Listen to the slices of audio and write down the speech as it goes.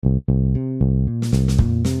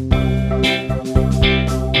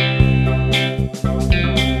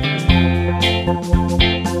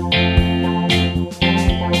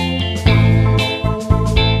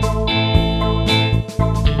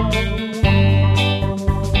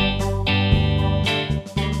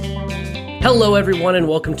Hello, everyone, and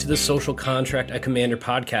welcome to the Social Contract, a Commander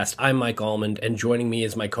podcast. I'm Mike Almond, and joining me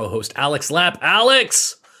is my co-host, Alex Lapp.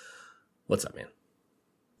 Alex! What's up, man?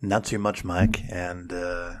 Not too much, Mike, and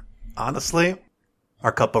honestly,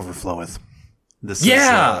 our cup overfloweth. This is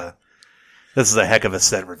a heck of a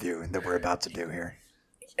set review that we're about to do here.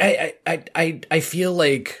 I feel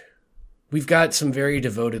like we've got some very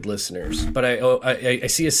devoted listeners, but I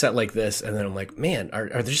see a set like this, and then I'm like, man, are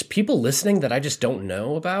there just people listening that I just don't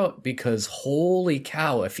know about? Because holy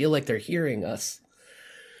cow, I feel like they're hearing us.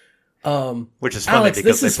 Which is funny, Alex,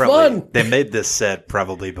 because this is fun. They made this set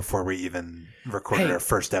probably before we even recorded our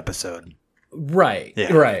first episode. Right.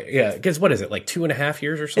 Because what is it, like 2.5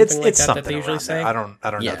 years or something it's that something they usually say? I don't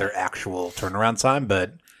know their actual turnaround time,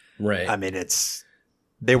 but right. I mean,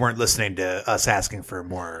 they weren't listening to us asking for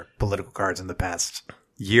more political cards in the past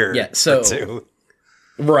year or two.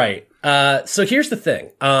 Right. So here's the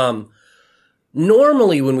thing.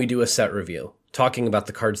 Normally when we do a set review, talking about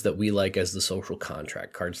the cards that we like as the social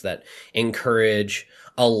contract, cards that encourage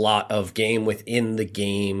a lot of game within the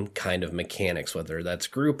game kind of mechanics, whether that's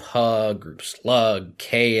group hug, group slug,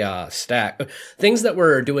 chaos, stack, things that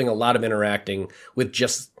we're doing a lot of interacting with,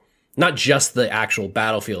 not just the actual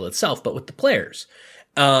battlefield itself, but with the players.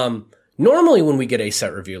 Normally when we get a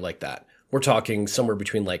set review like that, we're talking somewhere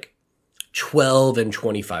between like 12 and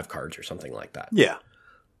 25 cards or something like that. Yeah.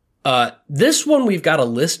 This one, we've got a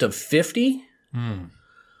list of 50.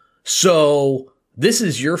 So this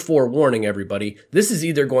is your forewarning, everybody. This is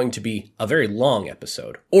either going to be a very long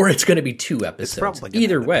episode or it's going to be 2 episodes. It's probably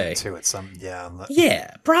either way.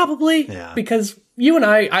 Yeah, probably. Yeah. Because you and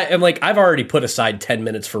I am like, I've already put aside 10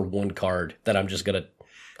 minutes for one card that I'm just going to.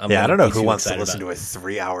 I don't know who wants to listen to a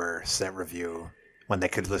 3-hour set review when they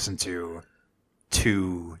could listen to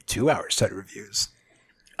two 2-hour set reviews.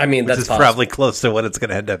 I mean, that's probably close to what it's going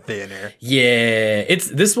to end up being here. Yeah,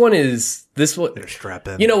 this one. They're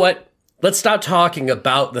strapping. You know what? Let's stop talking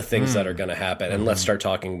about the things that are going to happen, and let's start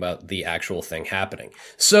talking about the actual thing happening.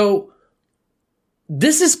 So,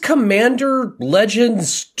 this is Commander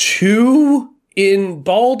Legends 2 in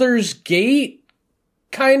Baldur's Gate,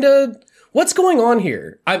 kind of. What's going on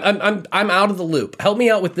here? I'm out of the loop. Help me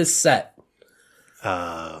out with this set.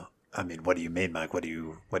 I mean, what do you mean, Mike? What do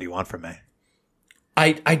you want from me?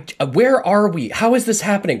 Where are we? How is this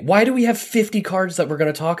happening? Why do we have 50 cards that we're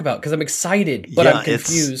going to talk about? Because I'm excited, but I'm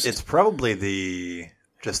confused. It's probably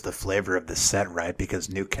just the flavor of the set, right? Because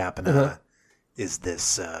New Capenna is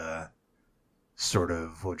this sort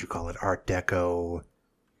of, what would you call it? Art Deco,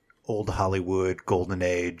 old Hollywood, golden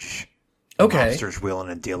age, monsters wheeling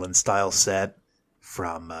and dealing style set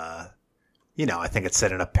from, I think it's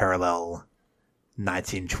set in a parallel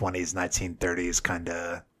 1920s, 1930s kind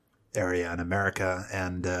of area in America,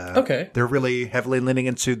 and they're really heavily leaning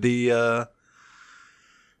into the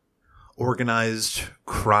organized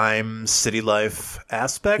crime, city life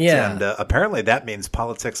aspect, and apparently that means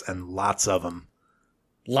politics and lots of them.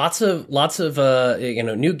 Lots of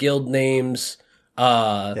new guild names.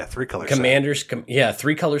 3 colors. Commanders.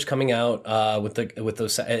 3 colors coming out with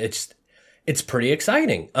those. It's pretty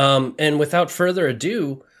exciting. And without further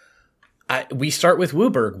ado, we start with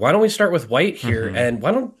Wooburg. Why don't we start with white here? And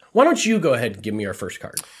why don't you go ahead and give me our first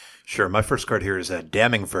card? Sure. My first card here is a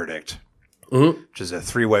Damning Verdict, which is a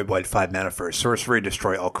 3 white, 5 mana for a sorcery.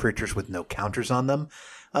 Destroy all creatures with no counters on them.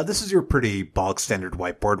 This is your pretty bog standard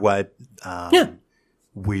whiteboard wipe.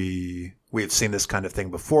 We've seen this kind of thing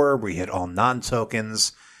before. We hit all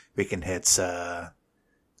non-tokens. We can hit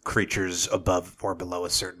creatures above or below a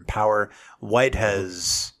certain power. White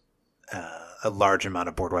has a large amount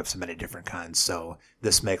of board wipes of many different kinds, so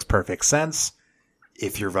this makes perfect sense.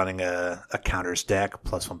 If you're running a counters deck,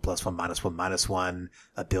 +1/+1, -1, -1,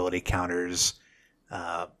 ability counters,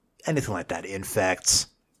 anything like that, infects,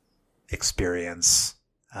 experience,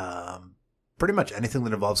 pretty much anything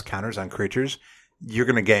that involves counters on creatures, you're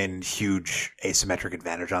going to gain huge asymmetric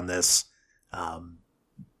advantage on this. I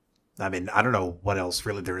mean, I don't know what else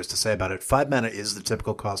really there is to say about it. 5 mana is the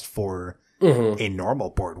typical cost for a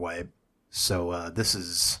normal board wipe. So I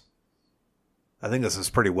think this is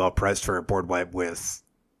pretty well priced for a board wipe with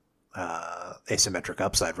asymmetric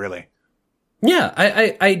upside, really. Yeah,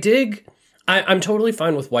 I dig. I'm totally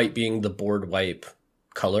fine with white being the board wipe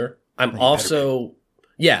color. I'm also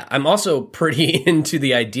pretty into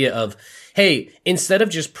the idea of, hey, instead of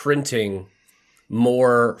just printing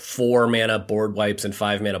more 4 mana board wipes and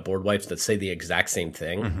 5 mana board wipes that say the exact same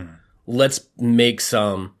thing, let's make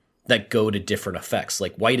some that go to different effects.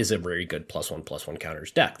 Like white is a very good +1/+1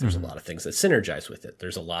 counters deck. There's a lot of things that synergize with it.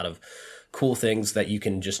 There's a lot of cool things that you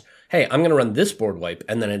can just, hey, I'm going to run this board wipe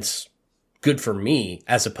and then it's good for me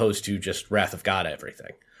as opposed to just Wrath of God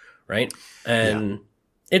everything. right? And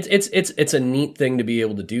it's a neat thing to be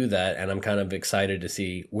able to do that, and I'm kind of excited to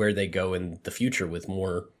see where they go in the future with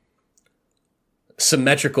more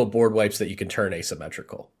symmetrical board wipes that you can turn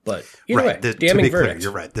asymmetrical. But either way, damning verdict.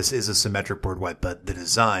 You're right. This is a symmetric board wipe, but the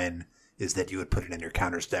design is that you would put it in your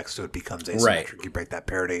counters deck so it becomes asymmetric. Right. You break that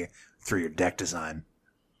parity through your deck design.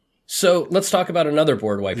 So let's talk about another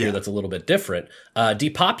board wipe here that's a little bit different.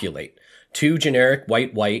 Depopulate. 2 generic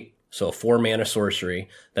white, so a 4-mana sorcery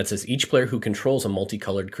that says each player who controls a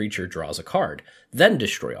multicolored creature draws a card, then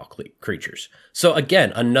destroy all creatures. So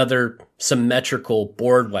again, another symmetrical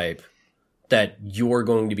board wipe that you're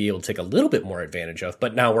going to be able to take a little bit more advantage of,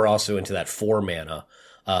 but now we're also into that 4-mana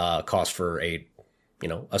cost for a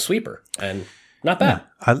sweeper, and not bad.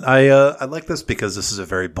 I like this because this is a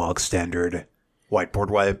very bog standard whiteboard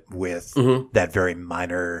wipe with that very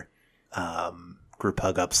minor group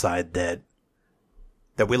hug upside that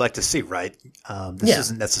we like to see, right? This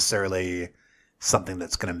isn't necessarily something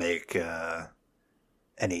that's going to make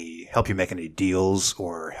help you make any deals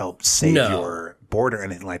or help save your board or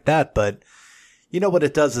anything like that, but you know what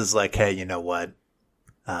it does is like, hey, you know what?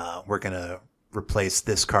 We're going to replace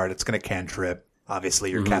this card. It's going to cantrip.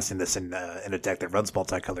 Obviously, you're casting this in a deck that runs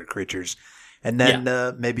multicolored creatures. And then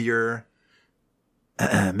maybe your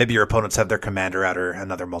opponents have their commander out or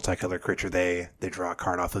another multicolored creature. They draw a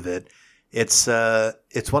card off of it. It's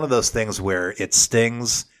one of those things where it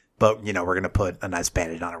stings, but we're going to put a nice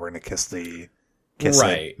bandage on it. We're going to kiss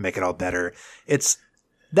it, make it all better. It's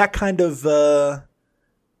that kind of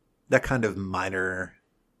minor,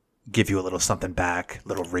 give you a little something back,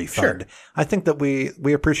 little refund. Sure. I think that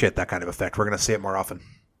we appreciate that kind of effect. We're going to see it more often.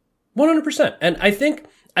 100%. And I think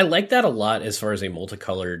I like that a lot as far as a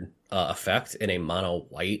multicolored effect in a mono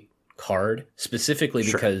white card, specifically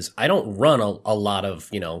because I don't run a lot of,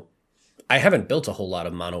 I haven't built a whole lot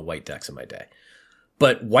of mono white decks in my day.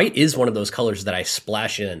 But white is one of those colors that I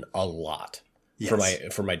splash in a lot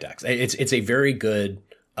for my decks. It's a very good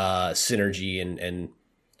synergy and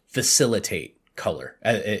facilitate color,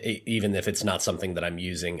 even if it's not something that I'm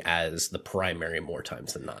using as the primary more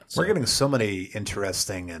times than not. So. We're getting so many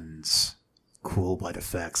interesting and cool white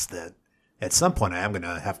effects that at some point I am going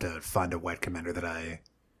to have to find a white commander that I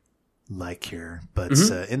like here. But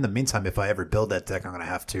in the meantime, if I ever build that deck, I'm going to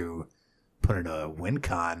have to put in a win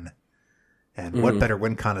con. And what better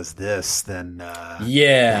win con is this than the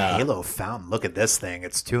Halo Fountain? Look at this thing.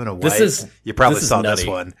 It's 2 and a white. You probably saw this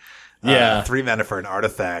one. 3 mana for an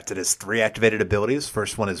artifact. It has 3 activated abilities.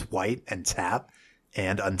 First one is white and tap.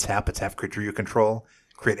 And untap a tap creature you control.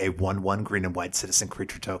 Create a 1/1 green and white citizen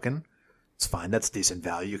creature token. It's fine. That's decent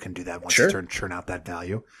value. You can do that once you churn out that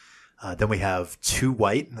value. Then we have 2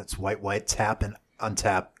 white. That's white, tap, and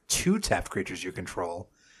untap 2 tapped creatures you control.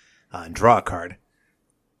 And draw a card.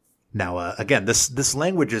 Now, again, this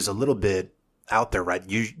language is a little bit out there, right?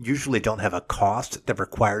 You usually don't have a cost that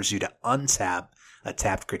requires you to untap a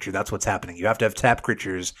tapped creature. That's what's happening. You have to have tapped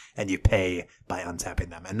creatures, and you pay by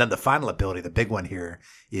untapping them. And then the final ability, the big one here,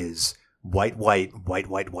 is white.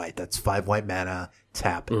 That's 5 white mana,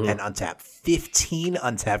 tap, and untap. 15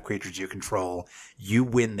 untapped creatures you control. You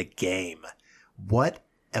win the game. What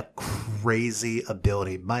a crazy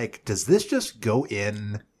ability. Mike, does this just go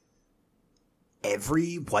in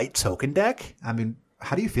every white token deck? I mean,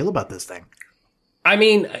 how do you feel about this thing? I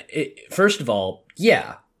mean, first of all,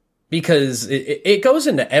 yeah. Because it goes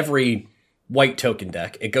into every white token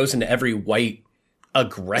deck. It goes into every white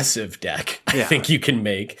aggressive deck I think you can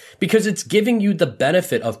make. Because it's giving you the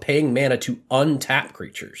benefit of paying mana to untap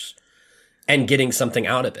creatures and getting something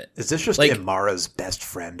out of it. Is this just like Imara's best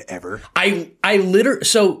friend ever?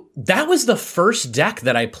 So that was the first deck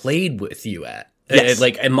that I played with you at. Yes.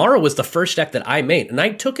 Imara was the first deck that I made. And I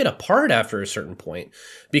took it apart after a certain point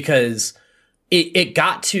because it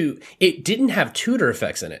didn't have tutor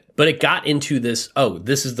effects in it, but it got into this,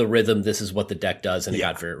 this is the rhythm, this is what the deck does, and it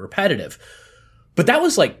got very repetitive. But that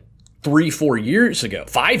was like 3-4 years ago,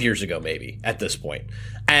 5 years ago maybe at this point.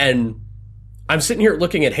 And I'm sitting here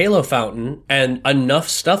looking at Halo Fountain and enough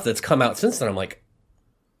stuff that's come out since then. I'm like,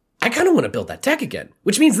 I kind of want to build that deck again,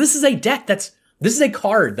 which means this is a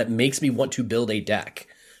card that makes me want to build a deck,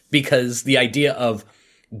 because the idea of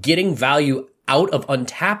getting value out of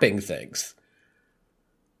untapping things,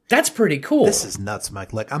 that's pretty cool. This is nuts,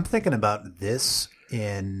 Mike. Like, I'm thinking about this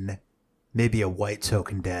in maybe a white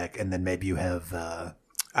token deck, and then maybe you have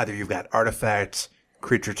either you've got artifact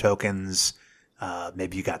creature tokens,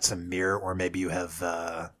 maybe you got some mirror, or maybe you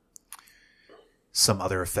have some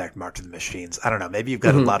other effect, March of the Machines. I don't know. Maybe you've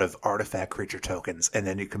got a lot of artifact creature tokens, and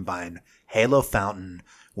then you combine Halo Fountain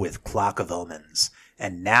with Clock of Omens,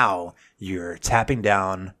 and now you're tapping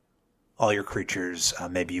down all your creatures.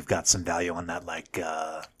 Maybe you've got some value on that, like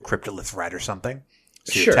Cryptolith Rite or something.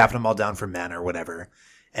 So you're tapping them all down for mana or whatever,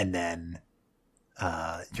 and then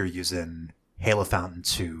you're using Halo Fountain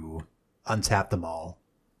to untap them all,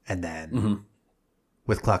 and then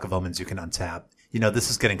with Clock of Omens you can untap.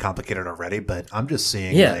 This is getting complicated already, but I'm just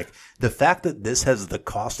seeing like the fact that this has the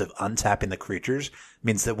cost of untapping the creatures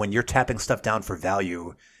means that when you're tapping stuff down for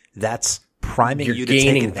value, that's priming you to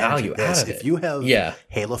take advantage of this. If you have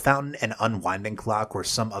Halo Fountain and Unwinding Clock or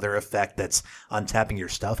some other effect that's untapping your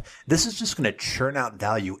stuff, this is just going to churn out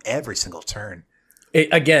value every single turn.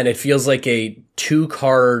 It feels like a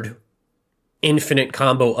 2-card infinite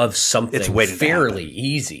combo of something. It's fairly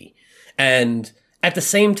easy. And at the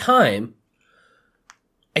same time,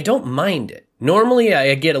 I don't mind it. Normally,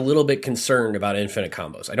 I get a little bit concerned about infinite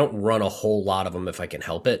combos. I don't run a whole lot of them if I can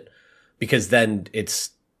help it, because then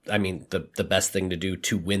it's, the best thing to do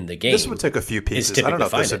to win the game. This would take a few pieces. I don't know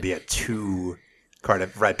if this would be a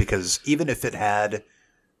 2-card, right? Because even if it had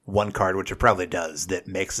 1 card, which it probably does, that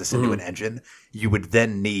makes this into an engine, you would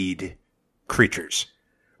then need creatures.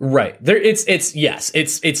 Right.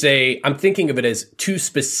 I'm thinking of it as 2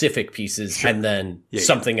 specific pieces and then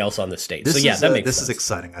something else on the stage. That makes sense. This is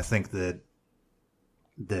exciting. I think that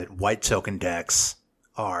white token decks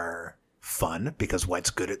are fun because white's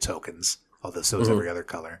good at tokens, although so is every other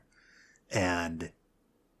color. And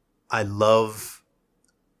I love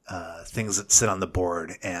things that sit on the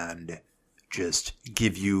board and just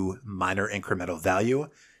give you minor incremental value.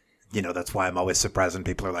 That's why I'm always surprised when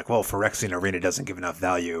people are like, well, Phyrexian Arena doesn't give enough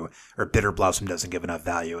value, or Bitter Blossom doesn't give enough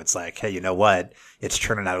value. It's like, hey, you know what? It's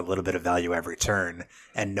churning out a little bit of value every turn,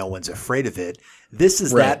 and no one's afraid of it. This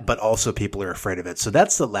is that, but also people are afraid of it. So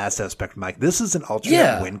that's the last aspect, Mike. This is an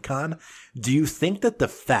alternate win con. Do you think that the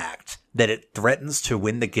fact that it threatens to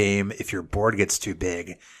win the game if your board gets too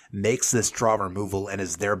big makes this draw removal and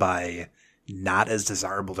is thereby not as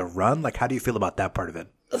desirable to run? Like, how do you feel about that part of it?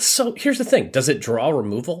 So here's the thing. Does it draw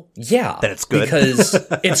removal? Yeah. Then it's good. Because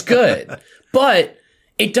it's good. But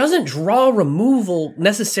it doesn't draw removal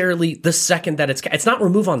necessarily the second that it's not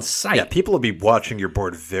remove on sight. Yeah, people will be watching your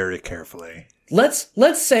board very carefully. Let's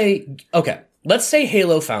say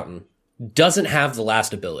Halo Fountain doesn't have the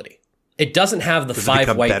last ability. It doesn't have the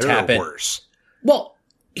 5 white tap it. Worse? Well,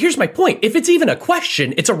 here's my point. If it's even a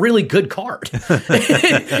question, it's a really good card.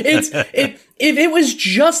 If it was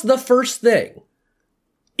just the first thing,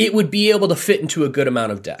 it would be able to fit into a good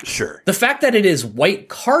amount of decks. Sure. The fact that it is white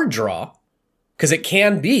card draw, because it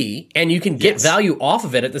can be, and you can get value off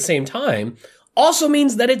of it at the same time, also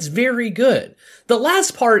means that it's very good. The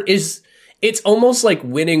last part is, it's almost like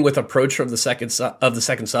winning with Approach from the Second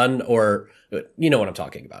Sun, or you know what I'm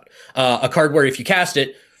talking about. A card where if you cast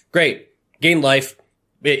it, great, gain life.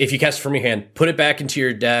 If you cast it from your hand, put it back into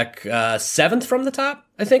your deck, 7th from the top,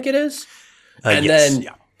 I think it is.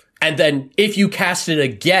 And then if you cast it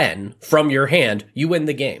again from your hand, you win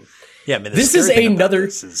the game. Yeah, this is another.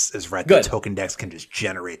 This is right. The token decks can just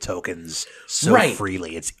generate tokens so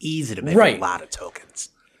freely. It's easy to make a lot of tokens.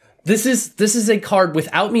 This is a card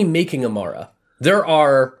without me making Amara. There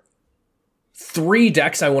are 3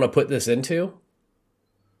 decks I want to put this into,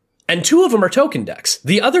 and 2 of them are token decks.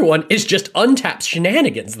 The other one is just untapped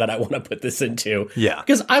shenanigans that I want to put this into. Yeah,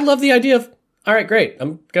 because I love the idea of, all right, great,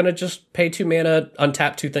 I'm gonna just pay 2 mana,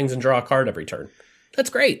 untap 2 things, and draw a card every turn.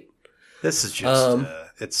 That's great. This is just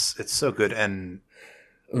it's so good, and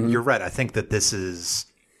you're right. I think that this is,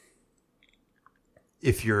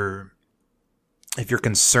 if you're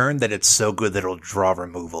concerned that it's so good that it'll draw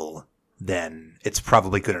removal, then it's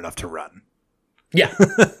probably good enough to run. Yeah.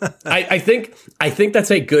 I think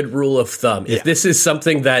that's a good rule of thumb. If this is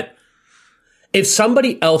something that, if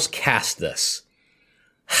somebody else cast this,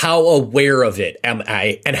 how aware of it am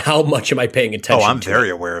I, and how much am I paying attention to? Oh, I'm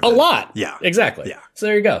very aware of it. A lot. Yeah. Exactly. Yeah. So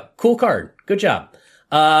there you go. Cool card. Good job.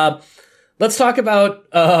 Let's talk about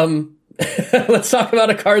a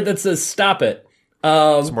card that says stop it.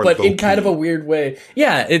 But in kind of a weird way.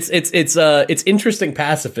 Yeah, it's interesting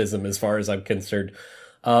pacifism as far as I'm concerned.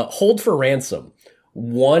 Hold for ransom.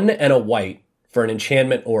 1 and a white for an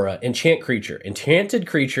enchantment aura. Enchant creature. Enchanted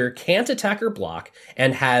creature can't attack or block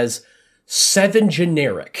and has 7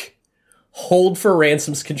 generic. Hold for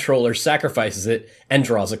ransom's controller sacrifices it and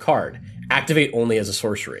draws a card. Activate only as a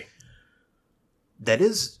sorcery. That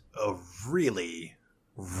is a really,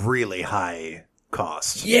 really high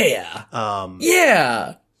cost. Yeah.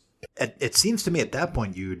 Yeah. It seems to me at that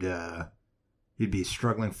point you'd be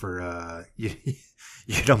struggling for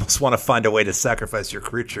you'd almost want to find a way to sacrifice your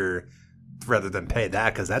creature rather than pay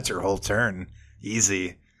that, because that's your whole turn.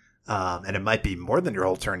 Easy. And it might be more than your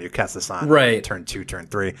whole turn. You cast this on turn 2, turn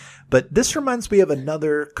 3. But this reminds me of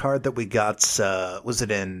another card that we got. Was it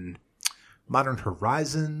in Modern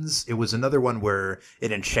Horizons? It was another one where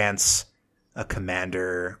it enchants a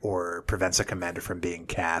commander or prevents a commander from being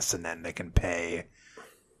cast, and then they can pay.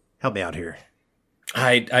 Help me out here.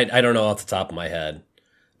 I don't know off the top of my head.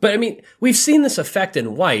 But I mean, we've seen this effect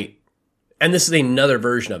in white. And this is another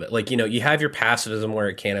version of it. Like, you have your pacifism where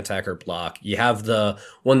it can't attack or block. You have the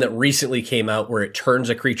one that recently came out where it turns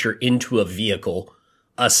a creature into a vehicle,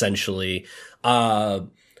 essentially.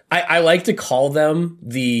 I like to call them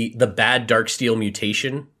the bad Darksteel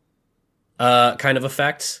mutation kind of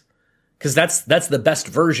effects. Because that's the best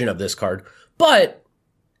version of this card. But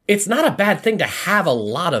it's not a bad thing to have a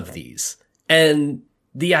lot of these. And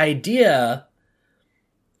the idea...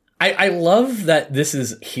 I love that this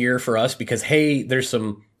is here for us because, hey, there's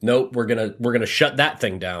some, nope, we're gonna shut that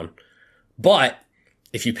thing down. But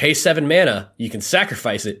if you pay 7 mana, you can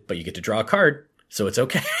sacrifice it, but you get to draw a card, so it's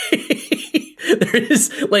okay. There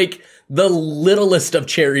is like the littlest of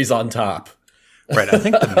cherries on top. Right. I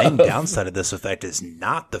think the main downside of this effect is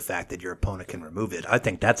not the fact that your opponent can remove it. I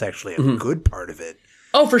think that's actually a good part of it.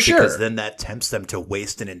 Oh, for sure. Because then that tempts them to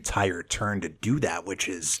waste an entire turn to do that, which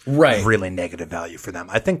is really negative value for them.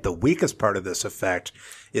 I think the weakest part of this effect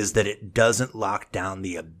is that it doesn't lock down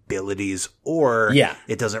the abilities or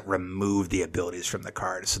it doesn't remove the abilities from the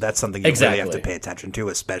card. So that's something you really have to pay attention to,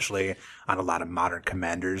 especially on a lot of modern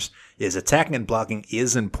commanders, is attacking and blocking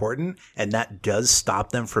is important, and that does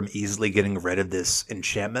stop them from easily getting rid of this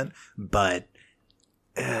enchantment, but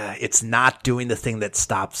it's not doing the thing that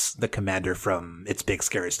stops the commander from its big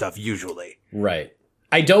scary stuff usually. Right.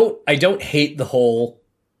 I don't hate the whole.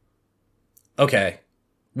 Okay.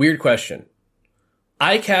 Weird question.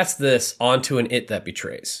 I cast this onto an It That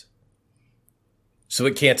Betrays. So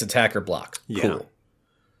it can't attack or block. Yeah. Cool.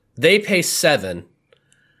 They pay 7.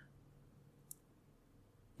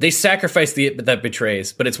 They sacrifice the It That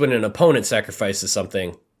Betrays, but it's when an opponent sacrifices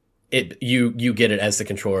something. You get it as the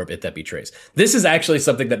controller of It That Betrays. This is actually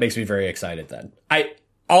something that makes me very excited then.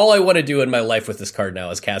 All I want to do in my life with this card now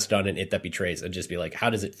is cast on an It That Betrays and just be like, how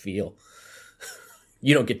does it feel?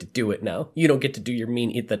 You don't get to do it now. You don't get to do your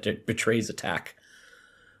mean It That Betrays attack.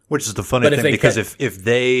 Which is the funny thing, because if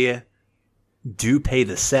they do pay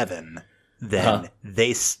the 7, then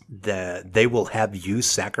they will have you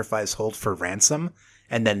sacrifice Hold for Ransom,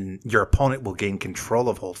 and then your opponent will gain control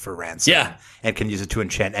of Hold for Ransom and can use it to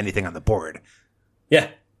enchant anything on the board. Yeah.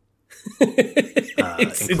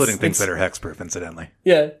 Including things that are hexproof, incidentally.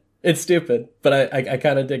 Yeah, it's stupid, but I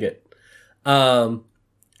kind of dig it.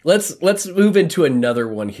 Let's move into another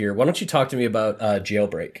one here. Why don't you talk to me about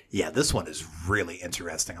Jailbreak? Yeah, this one is really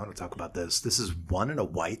interesting. I want to talk about this. This is 1 and a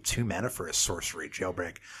white, 2 mana for a sorcery.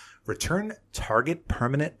 Jailbreak. Return target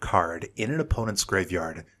permanent card in an opponent's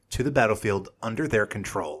graveyard to the battlefield under their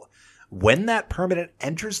control. When that permanent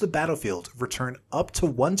enters the battlefield, return up to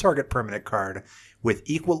 1 target permanent card with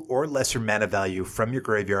equal or lesser mana value from your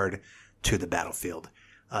graveyard to the battlefield.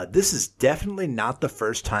 This is definitely not the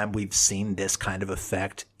first time we've seen this kind of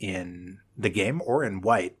effect in the game or in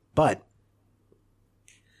white, but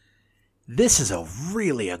this is a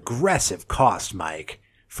really aggressive cost, Mike,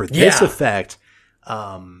 for this effect.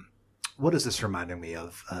 What is this reminding me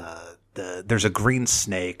of? There's a green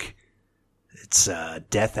snake. It's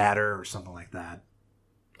Death Adder or something like that.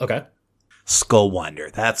 Okay.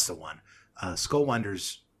 Skullwinder. That's the one.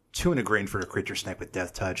 Skullwinder's 2 and a green for a creature snake with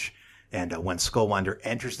Death Touch. And when Skullwinder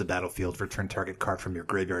enters the battlefield, return target card from your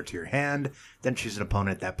graveyard to your hand. Then choose an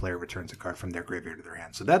opponent. That player returns a card from their graveyard to their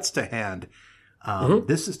hand. So that's to hand.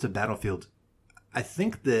 This is to battlefield. I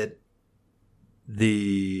think that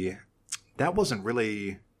that wasn't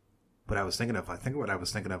really what I was thinking of. I think what I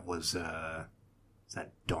was thinking of was, is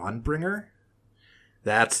that Dawnbringer?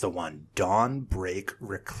 That's the one. Dawnbreak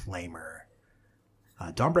Reclaimer.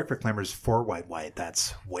 Dawnbreak Reclaimer is 4 white.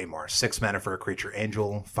 That's way more. 6 mana for a creature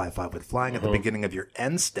angel, 5/5 with flying. At the beginning of your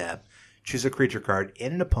end step, choose a creature card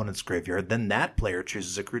in an opponent's graveyard. Then that player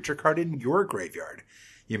chooses a creature card in your graveyard.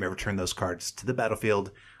 You may return those cards to the battlefield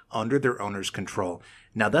under their owner's control.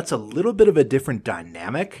 Now, that's a little bit of a different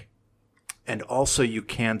dynamic. And also, you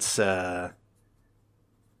can't...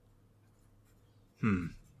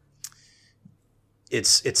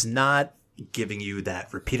 It's not giving you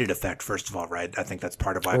that repeated effect, first of all, right? I think that's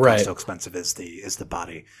part of why it costs so expensive is the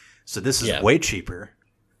body. So this is way cheaper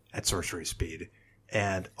at sorcery speed.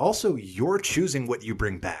 And also, you're choosing what you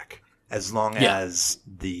bring back as long as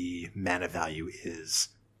the mana value is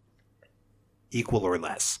equal or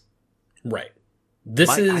less. Right.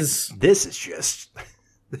 This is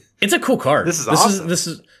It's a cool card. This is awesome. This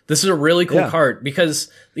is a really cool card, because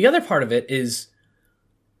the other part of it is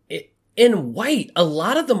in white, a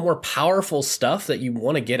lot of the more powerful stuff that you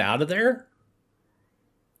want to get out of there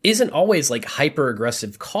isn't always like hyper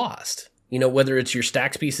aggressive cost. You know, whether it's your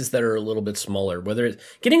stacks pieces that are a little bit smaller, whether it's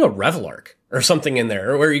getting a Revelark or something in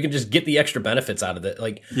there, where you can just get the extra benefits out of it.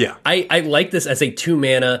 Like, I like this as a 2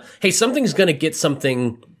 mana. Hey, something's going to get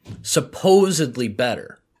something supposedly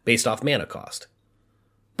better based off mana cost.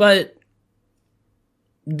 But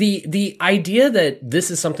the idea that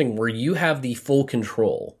this is something where you have the full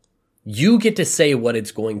control, you get to say what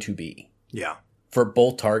it's going to be. Yeah. For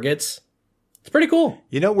both targets. It's pretty cool.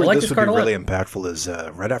 You know where this would be really impactful is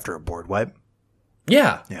right after a board wipe.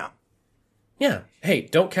 Yeah. Yeah. Yeah. Hey,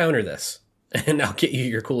 don't counter this, and I'll get you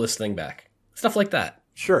your coolest thing back. Stuff like that.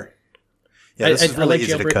 Sure. Yeah, this is really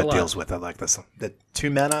easy to cut deals with. I like this. The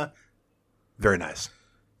 2 mana, very nice.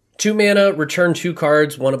 2 mana, return 2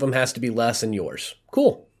 cards. One of them has to be less than yours.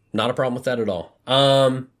 Cool. Not a problem with that at all.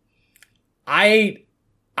 I'm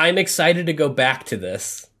excited to go back to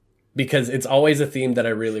this, because it's always a theme that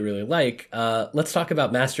I really, really like. Let's talk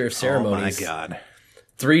about Master of Ceremonies. Oh, my God.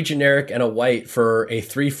 3 generic and a white for a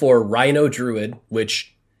 3/4 Rhino Druid,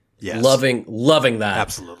 which, loving that.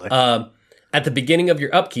 Absolutely. At the beginning of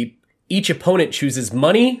your upkeep, each opponent chooses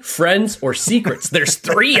money, friends, or secrets. There's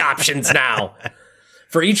 3 options now.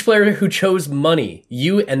 For each player who chose money,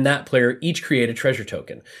 you and that player each create a treasure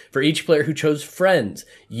token. For each player who chose friends,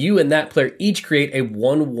 you and that player each create a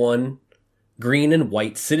 1/1 green and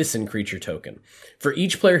white citizen creature token. For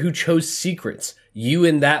each player who chose secrets, you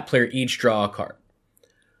and that player each draw a card.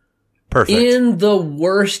 Perfect. In the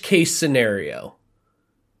worst case scenario,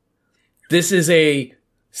 this is a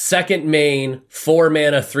second main 4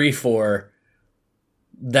 mana 3/4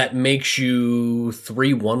 that makes you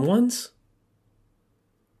 3 1/1s.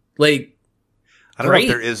 Like, I don't know if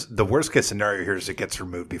there is. The worst case scenario here is it gets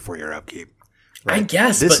removed before your upkeep. Right? I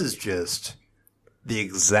guess this is just the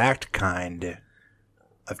exact kind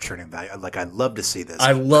of churning value. Like, I love to see this.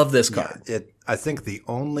 I love this card. Yeah, I think the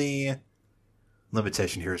only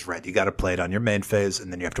limitation here is you got to play it on your main phase,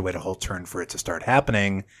 and then you have to wait a whole turn for it to start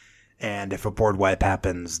happening. And if a board wipe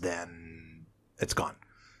happens, then it's gone.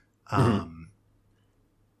 I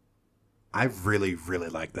really, really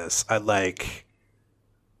like this. I like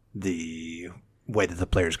the way that the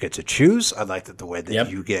players get to choose. I like the way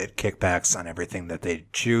that you get kickbacks on everything that they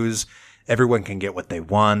choose. Everyone can get what they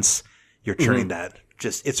want. You're turning that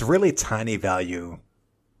it's really tiny value,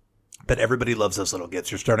 but everybody loves those little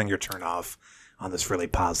gifts. You're starting your turn off on this really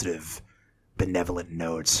positive, benevolent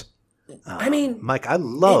note. I mean, Mike, I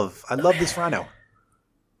love this Rhino.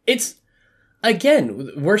 It's,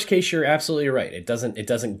 again, worst case, you're absolutely right. It doesn't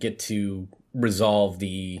get to resolve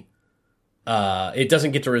it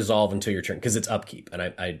doesn't get to resolve until your turn, because it's upkeep. And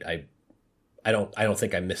I don't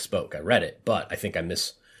think I misspoke. I read it, but I think I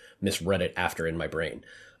misread it after in my brain.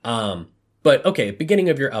 But okay, beginning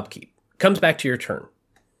of your upkeep comes back to your turn.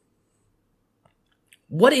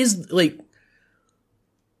 What is, like,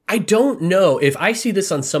 I don't know if I see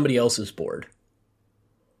this on somebody else's board.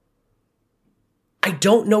 I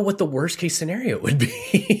don't know what the worst case scenario would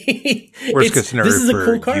be. Worst case scenario for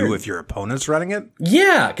cool card. You if your opponent's running it?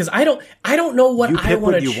 Yeah, because I don't know what I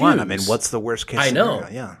want to choose. Want. I mean, what's the worst case scenario? I know.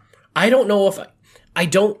 Yeah. I don't know if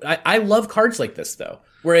I love cards like this though,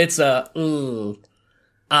 where it's I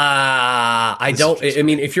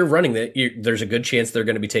mean, if you're running that, there's a good chance they're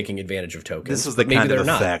going to be taking advantage of tokens. This is the kind of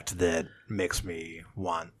effect that makes me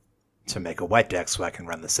want to make a white deck so I can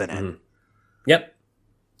run this in it. Mm-hmm. Yep.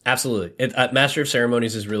 Absolutely. Master of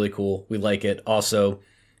Ceremonies is really cool. We like it. Also,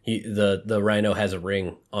 the Rhino has a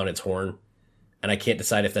ring on its horn, and I can't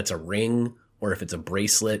decide if that's a ring or if it's a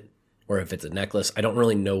bracelet or if it's a necklace. I don't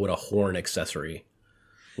really know what a horn accessory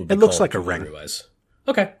would be. It looks like a ring. Otherwise.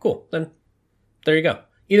 Okay, cool. Then there you go.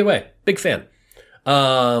 Either way, big fan.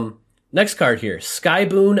 Next card here,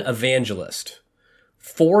 Skyboon Evangelist.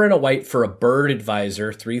 4 and a white for a bird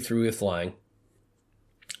advisor, 3/3 with flying.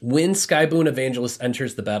 When Skyboon Evangelist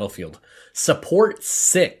enters the battlefield, support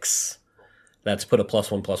 6. That's put a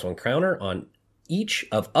 +1/+1 counter on each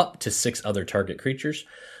of up to 6 other target creatures.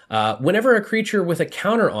 Whenever a creature with a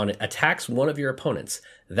counter on it attacks one of your opponents,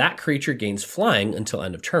 that creature gains flying until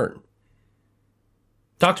end of turn.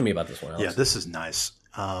 Talk to me about this one, Alex. Yeah, this is nice.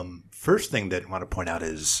 First thing that I want to point out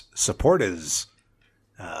is support is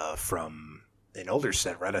from an older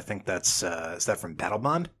set, right? I think that's is that from Battle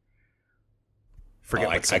Bond?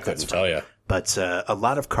 I couldn't tell you. But a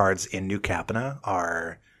lot of cards in New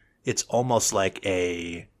Capenna it's almost like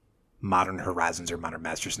a Modern Horizons or Modern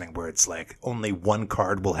Masters thing where it's like only one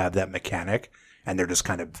card will have that mechanic, and they're just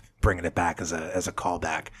kind of bringing it back as a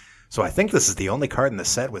callback. So I think this is the only card in the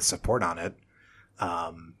set with support on it.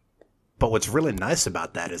 But what's really nice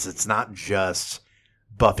about that is it's not just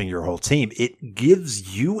buffing your whole team. It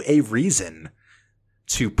gives you a reason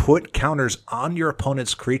to put counters on your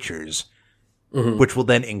opponent's creatures, which will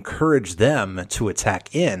then encourage them to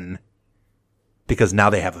attack in because now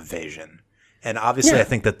they have evasion. And obviously, I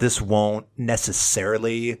think that this won't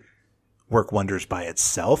necessarily work wonders by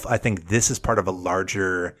itself. I think this is part of a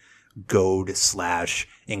larger goad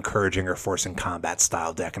 / encouraging or forcing combat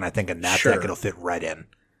style deck. And I think in that deck, it'll fit right in.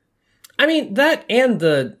 I mean, that and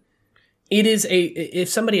it is if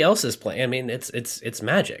somebody else is playing, I mean, it's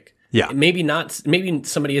Magic. Yeah. Maybe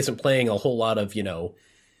somebody isn't playing a whole lot of,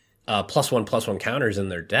 +1/+1 counters in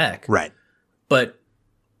their deck. Right. But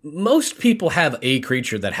most people have a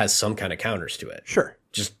creature that has some kind of counters to it. Sure.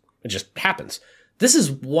 It just happens. This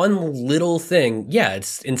is one little thing. Yeah,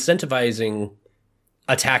 it's incentivizing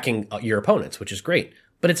attacking your opponents, which is great.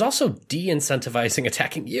 But it's also de-incentivizing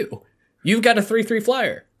attacking you. You've got a 3/3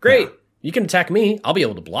 flyer. Great. Yeah. You can attack me. I'll be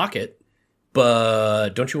able to block it. But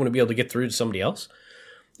don't you want to be able to get through to somebody else?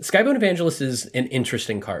 Skybound Evangelist is an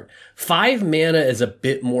interesting card. 5 mana is a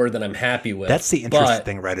bit more than I'm happy with. That's the interesting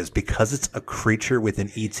thing, right? Is because it's a creature with an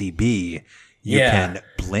ETB, you can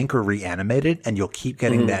blink or reanimate it, and you'll keep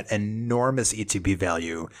getting that enormous ETB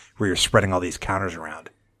value where you're spreading all these counters around.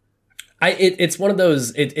 It's one of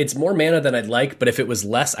those. It's more mana than I'd like, but if it was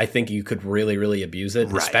less, I think you could really, really abuse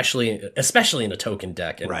it, especially in a token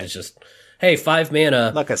deck. And it's just, hey, 5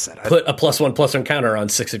 mana. Like I said, put a +1/+1 counter on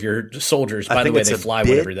 6 of your soldiers. By the way, they fly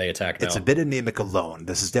whenever they attack. Now it's a bit anemic alone.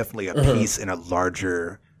 This is definitely a piece in a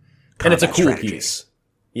larger, and it's a cool strategy. piece.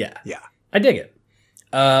 Yeah, yeah, I dig it.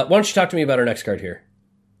 Why don't you talk to me about our next card here?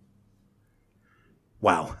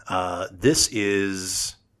 Wow, this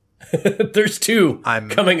is. There's 2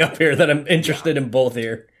 coming up here that I'm interested in both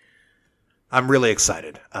here. I'm really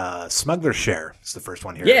excited. Smuggler's Share is the first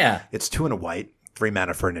one here. Yeah. It's 2 and a white, 3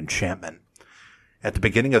 mana for an enchantment. At the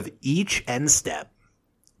beginning of each end step,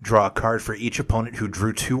 draw a card for each opponent who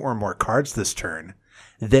drew 2 or more cards this turn,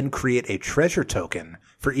 then create a treasure token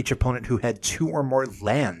for each opponent who had 2 or more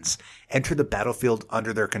lands enter the battlefield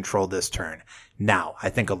under their control this turn. Now, I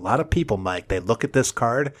think a lot of people, Mike, they look at this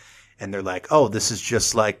card and they're like, oh, this is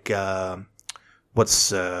just like,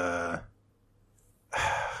 it's a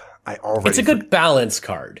good balance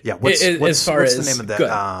card. Yeah. What's the name of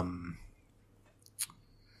that?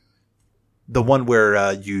 The one where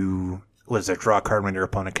draw a card when your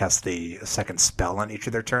opponent casts a second spell on each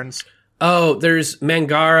of their turns? Oh, there's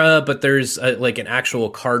Mangara, but there's like an actual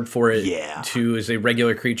card for it too as a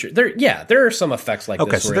regular creature. There are some effects like this.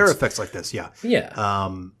 Okay, so there are effects like this, yeah. Yeah.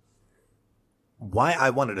 Why I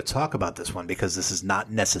wanted to talk about this one, because this is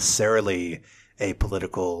not necessarily a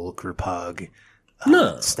political group hug.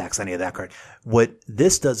 Stacks any of that card. What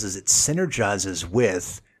this does is it synergizes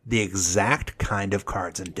with the exact kind of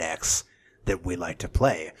cards and decks that we like to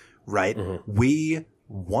play, right? Mm-hmm. We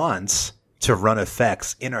want to run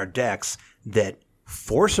effects in our decks that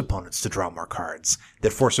force opponents to draw more cards,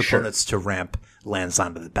 that force opponents to ramp lands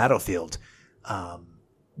onto the battlefield.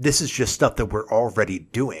 This is just stuff that we're already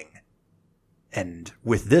doing. And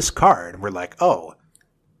with this card, we're like, oh,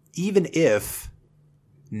 even if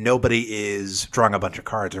nobody is drawing a bunch of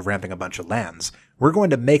cards or ramping a bunch of lands, we're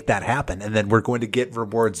going to make that happen, and then we're going to get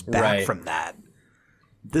rewards back from that.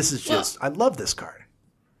 This is just, I love this card.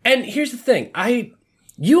 And here's the thing.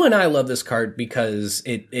 You and I love this card because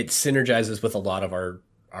it synergizes with a lot of our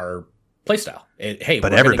playstyle.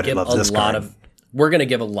 But everybody loves this card. We're going to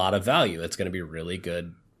give a lot of value. It's going to be really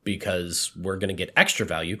good because we're going to get extra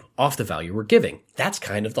value off the value we're giving. That's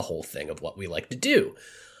kind of the whole thing of what we like to do.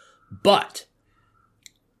 But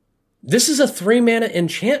this is a 3 mana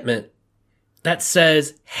enchantment that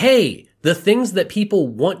says, hey, the things that people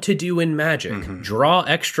want to do in Magic, draw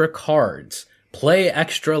extra cards, play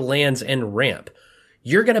extra lands, and ramp,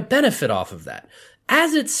 you're going to benefit off of that.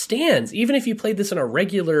 As it stands, even if you played this in a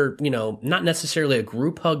regular, not necessarily a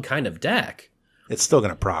group hug kind of deck, it's still going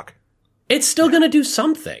to proc. It's still going to do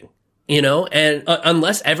something, and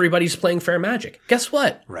unless everybody's playing Fair Magic. Guess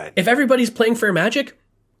what? Right. If everybody's playing Fair Magic,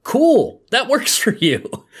 cool. That works for you.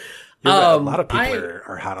 Right. A lot of people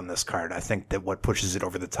are hot on this card. I think that what pushes it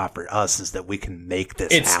over the top for us is that we can make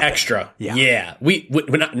this happen. It's extra. Yeah. We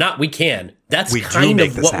can. That's kind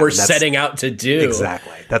of what we're setting out to do.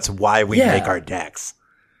 Exactly. That's why we make our decks.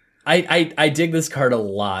 I dig this card a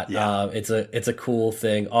lot. Yeah. It's a cool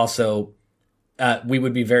thing. Also, we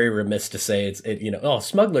would be very remiss to say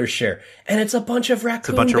Smuggler's Share. And it's a bunch of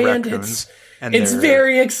raccoon bandits. And it's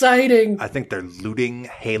very exciting. I think they're looting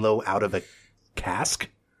Halo out of a cask.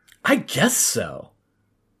 I guess so.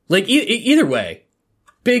 Like, either way,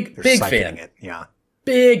 big fan. It. Yeah.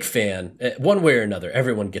 Big fan. One way or another,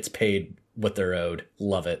 everyone gets paid what they're owed.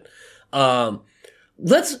 Love it. I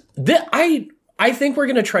think we're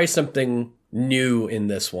going to try something new in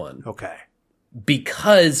this one. Okay.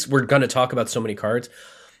 Because we're going to talk about so many cards.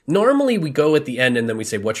 Normally we go at the end and then we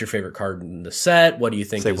say, what's your favorite card in the set? What do you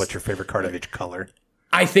think? What's your favorite card of each color?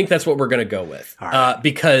 I think that's what we're going to go with. All right.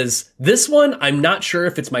 Because this one, I'm not sure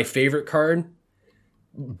if it's my favorite card,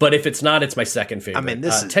 but if it's not, it's my second favorite. I mean,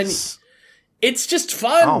 this is... It's just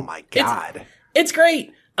fun. Oh my God. It's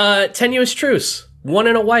great. Tenuous Truce, 1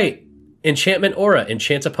 and a white. Enchantment Aura,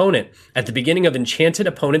 enchant opponent. At the beginning of enchanted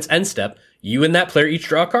opponent's end step, you and that player each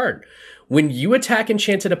draw a card. When you attack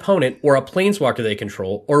enchanted opponent or a planeswalker they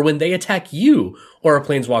control, or when they attack you or a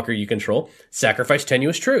planeswalker you control, sacrifice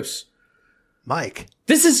Tenuous Truce. Mike,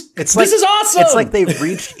 this is awesome. It's like they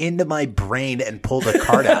reached into my brain and pulled a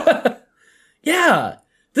card out. Yeah,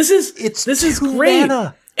 this is great.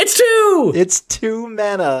 Mana. It's 2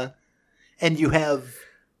 mana, and you have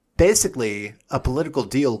basically a political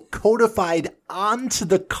deal codified onto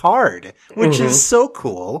the card, which is so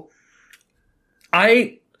cool.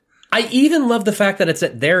 I even love the fact that it's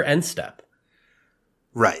at their end step.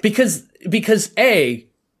 Right. Because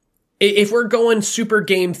if we're going super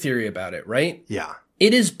game theory about it, right? Yeah.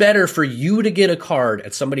 It is better for you to get a card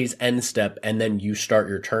at somebody's end step and then you start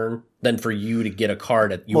your turn than for you to get a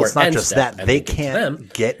card at your end step. Well, it's not just that. They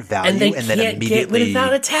can't get value and then immediately... get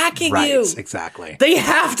without attacking you. Right, exactly. They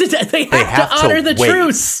have to honor the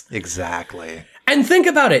truce. Exactly. And think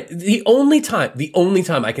about it. The only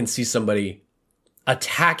time I can see somebody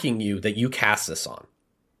attacking you that you cast this on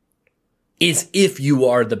is if you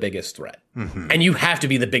are the biggest threat. Mm-hmm. And you have to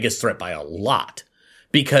be the biggest threat by a lot.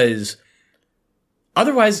 Because...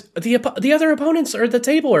 otherwise, the other opponents at the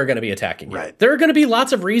table are going to be attacking you. Right. There are going to be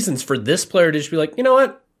lots of reasons for this player to just be like, you know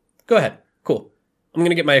what? Go ahead. Cool. I'm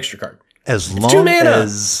going to get my extra card. As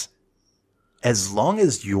long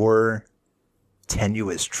as your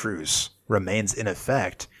Tenuous Truce remains in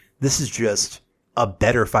effect, this is just a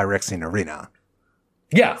better Phyrexian Arena.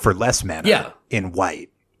 Yeah. For less mana in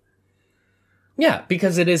white. Yeah,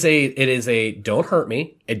 because it is a don't hurt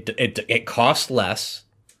me. It costs less.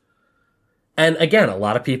 And again, a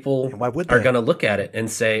lot of people are going to look at it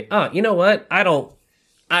and say, "Oh, you know what? I don't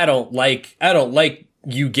like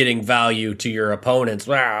you getting value to your opponents."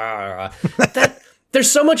 There's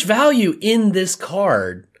so much value in this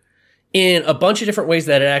card in a bunch of different ways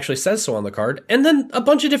that it actually says so on the card, and then a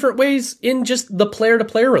bunch of different ways in just the player to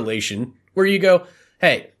player relation where you go,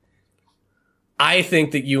 "Hey, I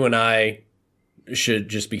think that you and I should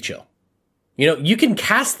just be chill." You know, you can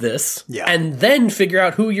cast this and then figure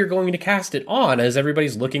out who you're going to cast it on as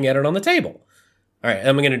everybody's looking at it on the table. All right,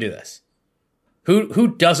 I'm going to do this.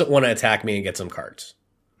 Who doesn't want to attack me and get some cards?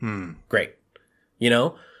 Great. You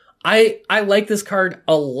know, I like this card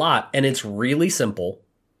a lot, and it's really simple.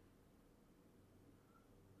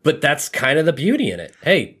 But that's kind of the beauty in it.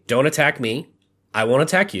 Hey, don't attack me. I won't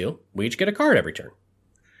attack you. We each get a card every turn.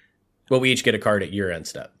 Well, we each get a card at your end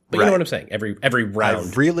step. But you know what I'm saying? Every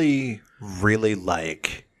round. I really, really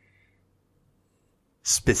like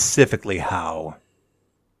specifically how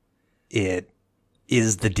it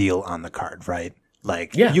is the deal on the card, right?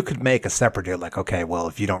 Like, you could make a separate deal like, okay, well,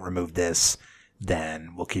 if you don't remove this,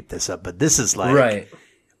 then we'll keep this up. But this is like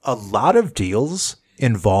a lot of deals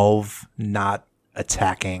involve not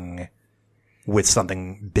attacking with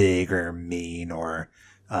something big or mean or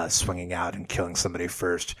swinging out and killing somebody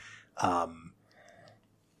first.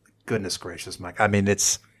 Goodness gracious, Mike. I mean,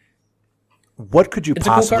 what could you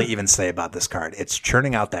possibly even say about this card? It's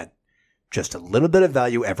churning out that just a little bit of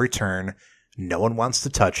value every turn. No one wants to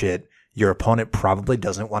touch it. Your opponent probably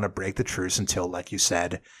doesn't want to break the truce until, like you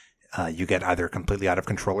said, you get either completely out of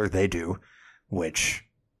control or they do, which,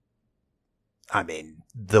 I mean,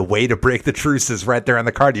 the way to break the truce is right there on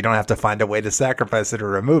the card. You don't have to find a way to sacrifice it or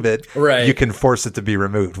remove it. Right. You can force it to be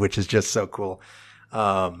removed, which is just so cool.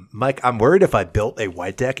 Mike, I'm worried if I built a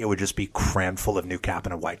white deck, it would just be crammed full of new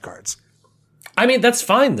Capenna white cards. I mean, that's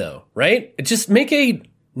fine though, right? Just make a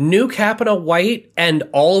new Capenna white and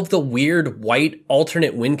all of the weird white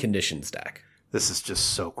alternate win conditions deck. This is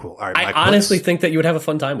just so cool. All right, Mike, I honestly think that you would have a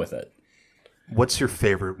fun time with it. What's your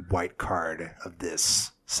favorite white card of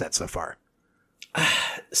this set so far?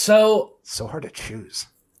 So hard to choose.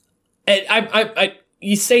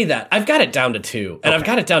 You say that. I've got it down to 2, and I've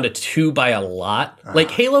got it down to 2 by a lot. Like,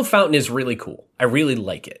 Halo Fountain is really cool. I really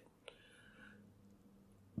like it.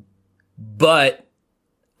 But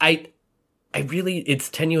it's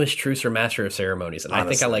Tenuous Truce or Master of Ceremonies, and honestly,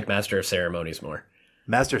 I think I like Master of Ceremonies more.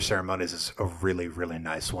 Master of Ceremonies is a really, really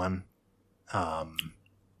nice one.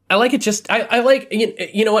 I like it just, I like,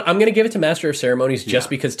 you know what? I'm going to give it to Master of Ceremonies just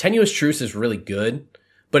because Tenuous Truce is really good,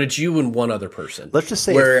 but it's you and one other person. Let's just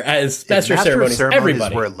say, whereas Master of Ceremonies,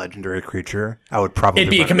 everybody were a legendary creature, I would probably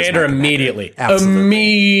it'd be a commander immediately. Absolutely.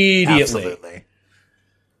 Immediately. Absolutely.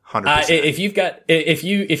 100%.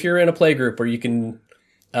 If you're in a play group where you can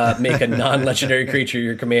make a non-legendary creature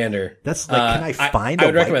your commander, that's like, can I find I a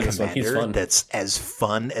would white recommend this one. He's commander fun. that's as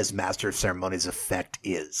fun as Master of Ceremonies' effect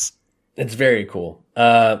is? It's very cool.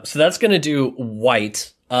 So that's going to do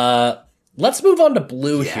white. Let's move on to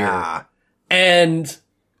blue here. And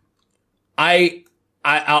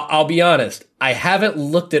I'll be honest. I haven't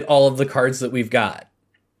looked at all of the cards that we've got.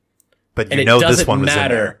 But you know this one was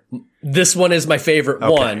matter. in there. This one is my favorite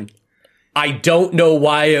one. I don't know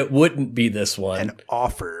why it wouldn't be this one. An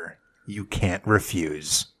offer you can't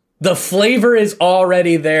refuse. The flavor is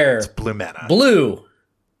already there. It's blue mana. Blue.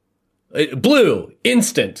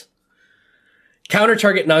 Instant. Counter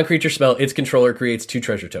target non-creature spell. Its controller creates 2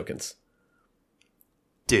 treasure tokens.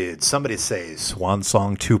 Did somebody say Swan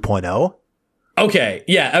Song 2.0? Okay,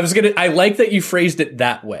 yeah, I like that you phrased it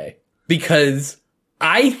that way, because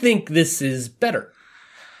I think this is better.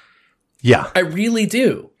 Yeah. I really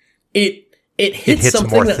do. It hits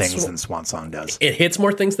something more things than Swan Song does. It hits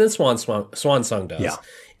more things than Swan Song does.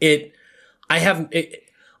 Yeah.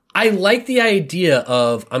 I like the idea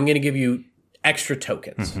of, I'm going to give you extra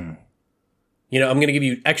tokens. Mm-hmm. I'm going to give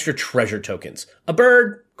you extra treasure tokens. A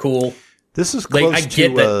bird, cool. This is close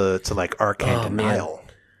to like Arcane Denial.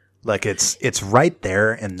 Like it's right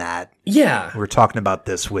there in that. Yeah. We were talking about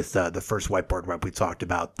this with the first whiteboard web. We talked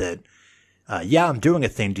about that. I'm doing a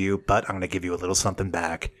thing to you, but I'm going to give you a little something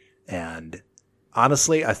back. And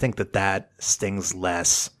honestly, I think that stings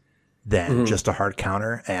less than just a hard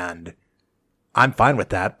counter. And I'm fine with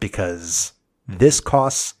that because this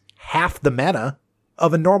costs half the mana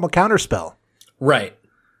of a normal counter spell. Right.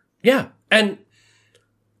 Yeah. And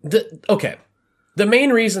the main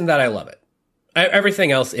reason that I love it,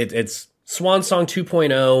 everything else, it's Swan Song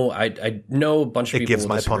 2.0. I know a bunch of people gives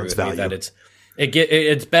my opponent's value. That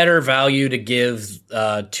it's better value to give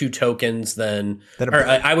 2 tokens than a bird.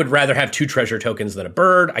 I would rather have 2 treasure tokens than a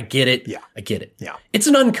bird. I get it. Yeah. I get it. Yeah. It's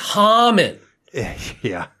an uncommon.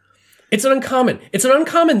 Yeah. It's an uncommon. It's an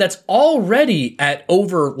uncommon that's already at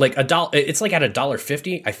over like $1. It's like at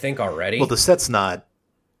 $1.50, I think, already. Well, the set's not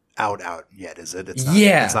out yet, is it? It's not.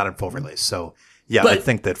 Yeah. It's not in full release. So yeah, I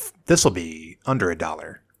think that this will be under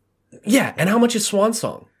 $1. Yeah. And how much is Swan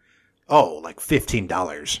Song? Oh, like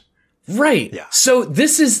 $15. Right. Yeah. So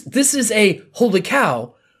this is a holy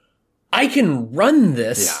cow. I can run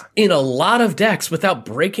this in a lot of decks without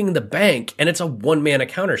breaking the bank, and it's a 1-mana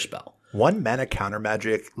counterspell. 1 mana counter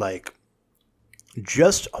magic, like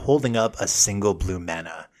just holding up a single blue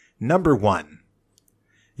mana. Number 1,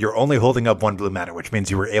 you're only holding up 1 blue mana, which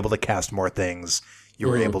means you were able to cast more things. You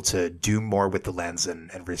were able to do more with the lands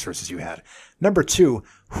and resources you had. Number 2,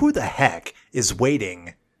 who the heck is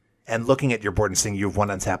waiting and looking at your board and seeing you have 1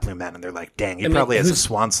 untapped blue mana, and they're like, dang, he probably has a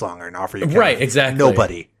Swan Song or an offer you can. Right, exactly.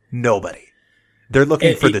 Nobody. They're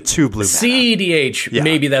looking for the 2 blue mana. CEDH,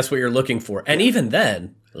 maybe that's what you're looking for. And even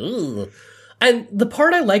then, and the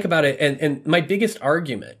part I like about it, and my biggest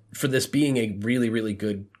argument for this being a really, really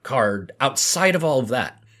good card outside of all of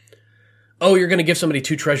that, you're going to give somebody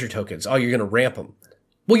 2 treasure tokens. You're going to ramp them.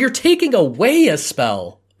 Well, you're taking away a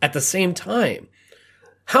spell at the same time.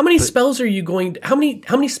 How many spells are you going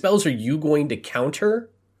to counter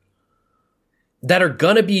that are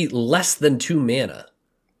going to be less than 2 mana?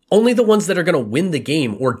 Only the ones that are going to win the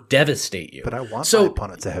game or devastate you. But I want my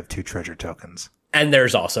opponent to have 2 treasure tokens. And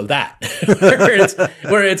there's also that,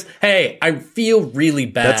 where it's, hey, I feel really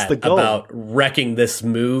bad about wrecking this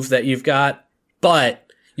move that you've got, but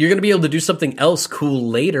you're going to be able to do something else cool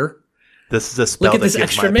later. This is a spell that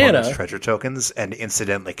gives my opponent's treasure tokens and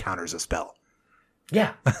incidentally counters a spell.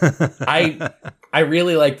 Yeah. I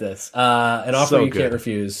really like this. An offer you can't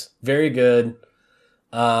refuse. Very good.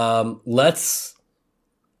 I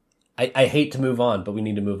hate to move on, but we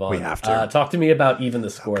need to move on. We have to. Talk to me about Even the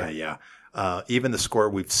Score. Okay, yeah. Even the Score,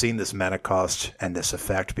 we've seen this mana cost and this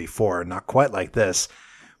effect before. Not quite like this.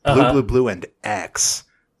 Blue, and X.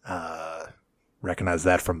 Recognize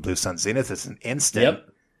that from Blue Sun Zenith. It's an instant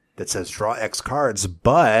that says draw X cards,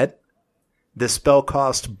 but this spell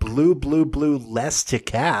costs blue less to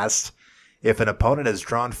cast if an opponent has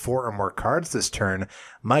drawn 4 or more cards this turn.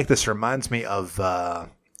 Mike, this reminds me of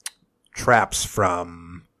traps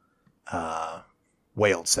from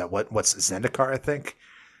Whaled set. What's Zendikar, I think?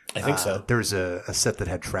 I think so. There's a set that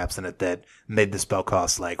had traps in it that made the spell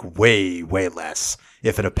cost like way, way less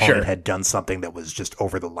if an opponent had done something that was just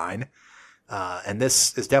over the line. And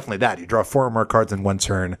this is definitely that. You draw 4 or more cards in one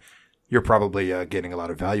turn. You're probably getting a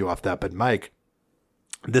lot of value off that. But Mike,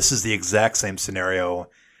 this is the exact same scenario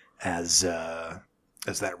as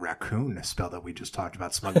that raccoon spell that we just talked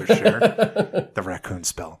about, Smuggler's Share. The raccoon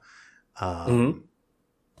spell.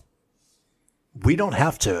 We don't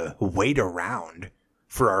have to wait around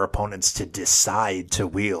for our opponents to decide to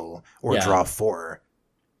wheel or draw 4.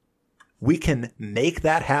 We can make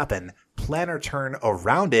that happen, plan our turn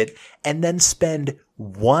around it, and then spend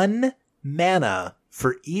 1 mana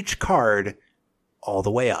for each card all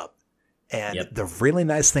the way up. And the really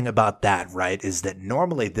nice thing about that, right, is that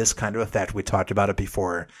normally this kind of effect, we talked about it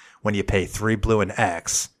before, when you pay 3 blue and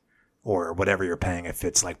X, or whatever you're paying, if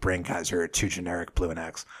it's like Brain Kaiser or 2 generic blue and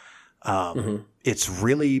X, it's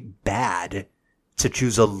really bad to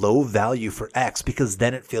choose a low value for X because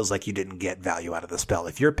then it feels like you didn't get value out of the spell.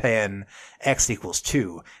 If you're paying X equals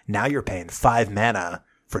 2, now you're paying 5 mana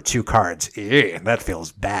for 2 cards. That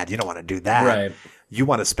feels bad. You don't want to do that. Right. You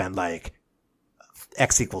want to spend like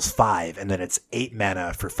X equals 5 and then it's 8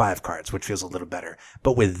 mana for 5 cards, which feels a little better.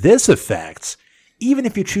 But with this effect, even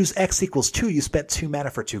if you choose X equals 2, you spent 2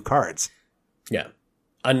 mana for 2 cards. Yeah.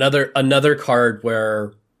 Another card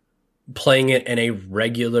where playing it in a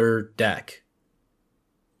regular deck,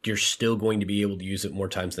 you're still going to be able to use it more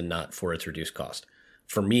times than not for its reduced cost.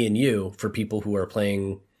 For me and you, for people who are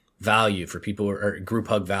playing value, for people who are group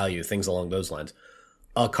hug value, things along those lines,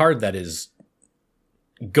 a card that is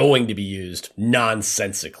going to be used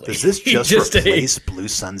nonsensically. Does this just replace Blue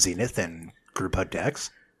Sun Zenith and group hug decks?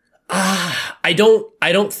 I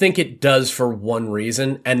don't think it does for one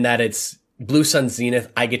reason, and that it's Blue Sun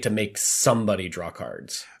Zenith, I get to make somebody draw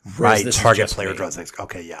cards. Right, target player draws decks.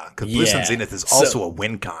 Okay, yeah. Because Blue Sun Zenith is also a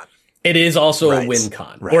win con. It is also a win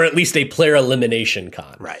con, or at least a player elimination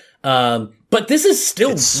con. Right. But this is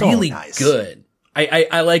still really nice. Good.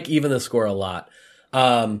 I like even the score a lot.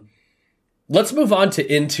 Let's move on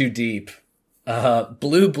to In Too Deep.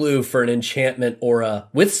 Blue for an enchantment aura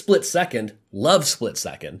with split second. Love split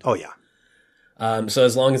second. Oh, yeah. So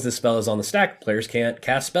as long as this spell is on the stack, players can't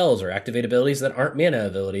cast spells or activate abilities that aren't mana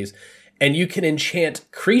abilities. And you can enchant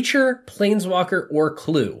creature, planeswalker, or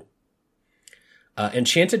clue.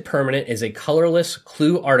 Enchanted permanent is a colorless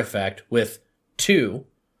clue artifact with 2,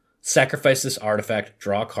 sacrifice this artifact,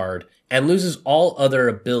 draw a card, and loses all other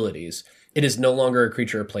abilities. It is no longer a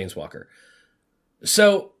creature or planeswalker.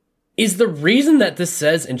 So, is the reason that this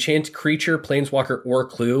says enchant creature, planeswalker, or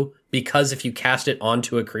clue because if you cast it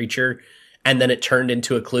onto a creature and then it turned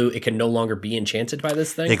into a clue, it can no longer be enchanted by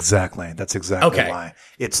this thing? Exactly. That's exactly why.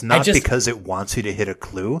 It's not because it wants you to hit a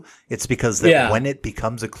clue. It's because that when it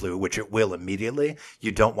becomes a clue, which it will immediately,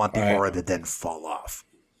 you don't want the aura to then fall off.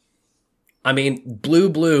 I mean,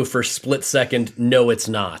 blue for split second, no it's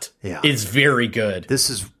not. Yeah. It's very good. This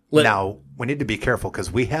is... Now, we need to be careful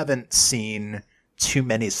because we haven't seen too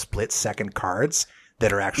many split second cards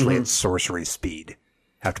that are actually at sorcery speed.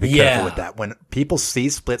 Have to be careful with that. When people see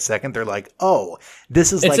split second, they're like, oh,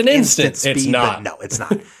 this is it's like an instant speed. It's not. But no, it's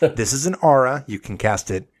not. This is an aura. You can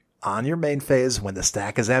cast it on your main phase when the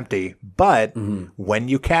stack is empty. But when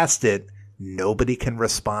you cast it, nobody can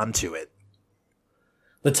respond to it.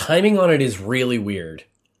 The timing on it is really weird.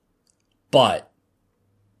 But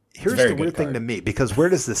here's the weird thing to me, because where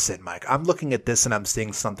does this sit, Mike? I'm looking at this and I'm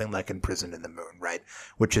seeing something like Imprisoned in the Moon, right?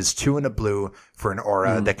 Which is 2 and a blue for an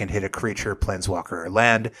aura that can hit a creature, planeswalker, or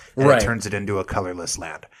land, and it turns it into a colorless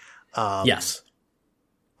land. Yes.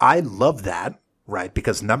 I love that, right?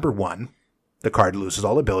 Because number 1, the card loses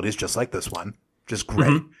all abilities, just like this one. Just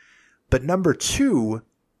great. But number 2,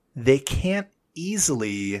 they can't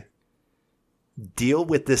easily deal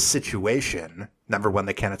with this situation. Number 1,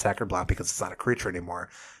 they can't attack or block because it's not a creature anymore.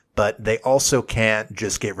 But they also can't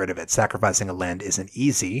just get rid of it. Sacrificing a land isn't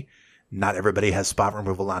easy. Not everybody has spot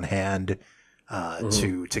removal on hand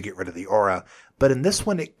to get rid of the aura. But in this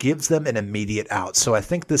one, it gives them an immediate out. So I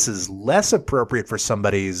think this is less appropriate for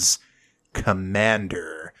somebody's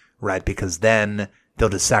commander, right? Because then they'll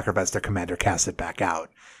just sacrifice their commander, cast it back out.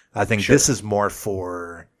 I think this is more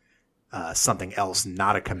for something else,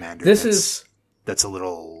 not a commander. That's a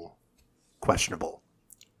little questionable.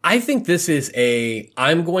 I think this is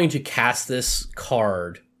I'm going to cast this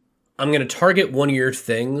card. I'm going to target one of your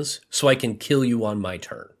things so I can kill you on my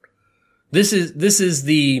turn. This is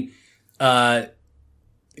the,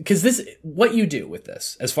 cause what you do with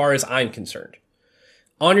this, as far as I'm concerned,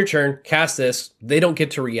 on your turn, cast this, they don't get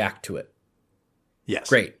to react to it. Yes.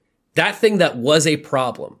 Great. That thing that was a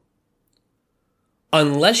problem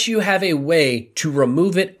unless you have a way to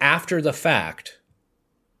remove it after the fact,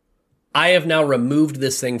 I have now removed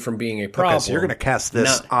this thing from being a problem. Okay, so you're going to cast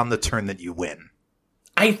this on the turn that you win.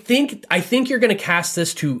 I think you're going to cast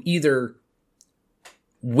this to either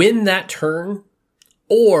win that turn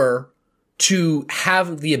or to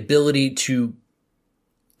have the ability to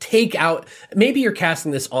take out. Maybe you're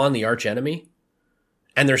casting this on the archenemy,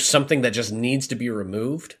 and there's something that just needs to be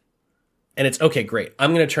removed, and it's okay. Great,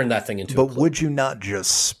 I'm going to turn that thing into. But would you not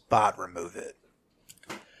just spot remove it?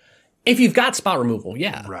 If you've got spot removal,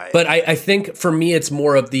 yeah. Right. But I think for me, it's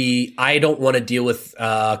more of the, I don't want to deal with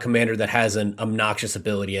a commander that has an obnoxious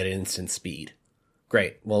ability at instant speed.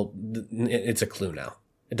 Great. Well, it's a clue now.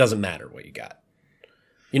 It doesn't matter what you got.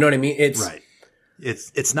 You know what I mean? Right.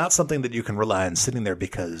 It's not something that you can rely on sitting there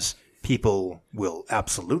because people will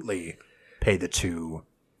absolutely pay the 2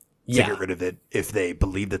 to get rid of it if they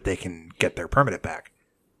believe that they can get their permanent back.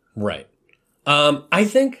 Right. I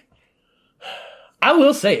think... I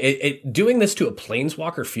will say, doing this to a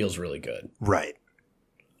planeswalker feels really good. Right.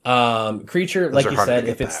 Creature, those like you said,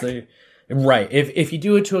 if it's back. If you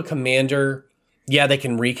do it to a commander, yeah, they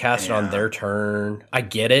can recast it on their turn. I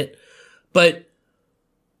get it, but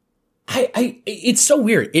it's so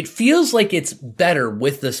weird. It feels like it's better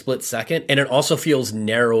with the split second, and it also feels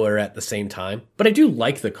narrower at the same time. But I do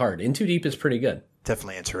like the card. In Too Deep is pretty good.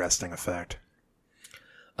 Definitely interesting effect.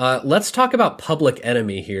 Let's talk about Public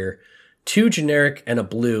Enemy here. 2 generic and a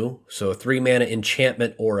blue, so a 3-mana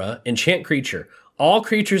enchantment aura. Enchant creature. All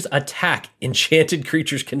creatures attack enchanted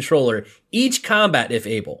creature's controller, each combat if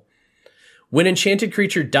able. When enchanted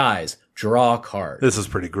creature dies, draw a card. This is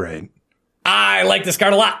pretty great. I like this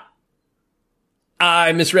card a lot.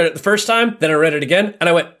 I misread it the first time, then I read it again, and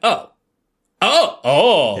I went, oh.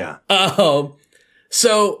 Yeah.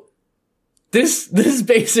 So this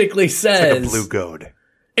basically says... It's like a blue goad.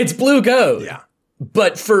 It's blue goad. Yeah.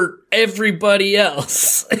 But for everybody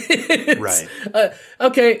else. Right.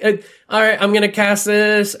 Okay. All right. I'm going to cast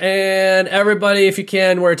this, and everybody, if you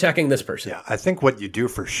can, we're attacking this person. Yeah. I think what you do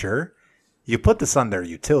for sure, you put this on their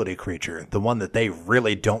utility creature, the one that they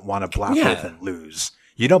really don't want to block with and lose.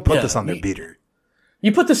 You don't put this on their beater.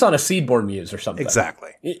 You put this on a Seedborn Muse or something.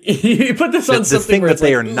 Exactly. You put this on something the thing where that it's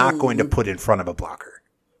they like, are not going to put in front of a blocker.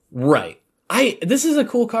 Right. This is a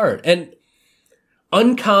cool card. And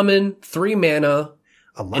uncommon, 3-mana,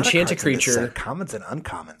 enchanted creature. Commons and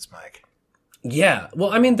uncommons, Mike. Yeah.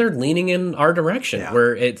 Well, I mean, they're leaning in our direction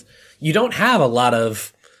where you don't have a lot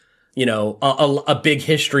of, a big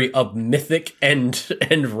history of mythic and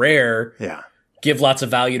rare. Yeah. Give lots of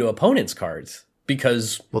value to opponents' cards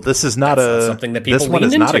because. Well, this is not something that people This one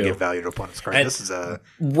is not a give value to opponents' cards. This is a.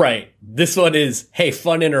 Right. This one is, hey,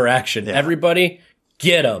 fun interaction. Yeah. Everybody,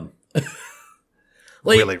 get them.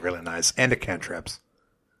 Really, really nice. And a cantrips.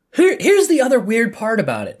 Here's the other weird part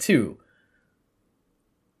about it, too.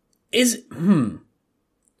 Who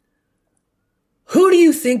do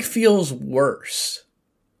you think feels worse?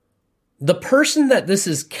 The person that this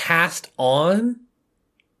is cast on,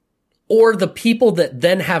 or the people that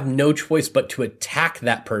then have no choice but to attack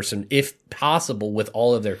that person, if possible, with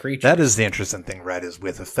all of their creatures? That is the interesting thing, right? Is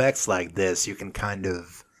with effects like this, you can kind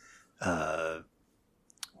of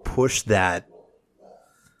push that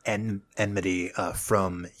enmity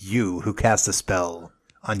from you who cast a spell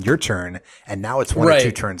on your turn, and now it's one or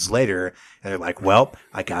 2 turns later, and they're like, well,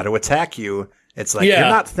 I got to attack you. It's like, you're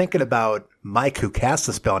not thinking about Mike who cast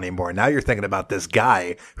the spell anymore. Now you're thinking about this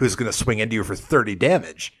guy who's going to swing into you for 30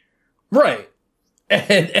 damage. Right.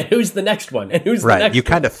 And who's the next one? And who's the next You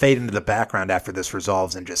kind of fade into the background after this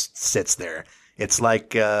resolves and just sits there. It's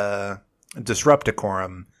like Disrupt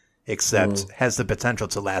Decorum, except has the potential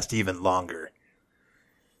to last even longer.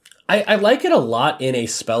 I like it a lot in a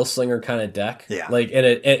spell slinger kind of deck. Yeah. Like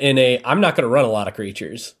in a I'm not going to run a lot of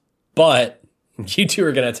creatures, but you 2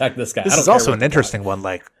 are going to attack this guy. This is also an interesting one.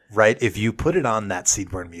 Like, right, if you put it on that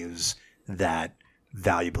Seedborn Muse, that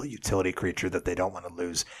valuable utility creature that they don't want to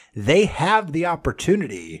lose, they have the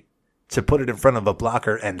opportunity to put it in front of a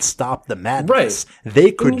blocker and stop the madness. Right.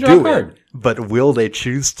 They could do it, but will they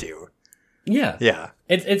choose to? Yeah. Yeah.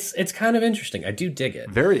 It's kind of interesting. I do dig it.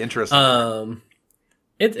 Very interesting.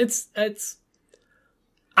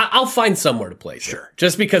 I'll find somewhere to place it,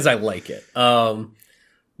 just because I like it.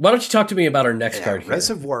 Why don't you talk to me about our next card here?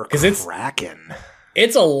 Reservoir Kraken.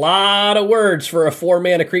 It's a lot of words for a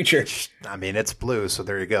 4-mana creature. I mean, it's blue, so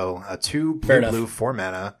there you go. 2 blue, 4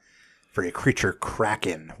 mana for a creature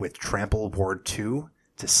Kraken with Trample Ward 2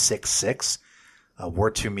 to 6/6.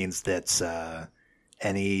 Ward 2 means that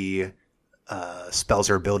any spells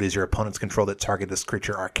or abilities your opponents control that target this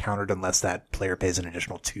creature are countered unless that player pays an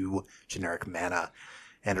additional 2 generic mana.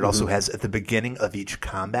 And it also has, at the beginning of each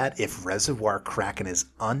combat, if Reservoir Kraken is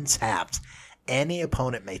untapped, any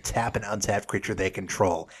opponent may tap an untapped creature they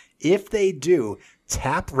control. If they do,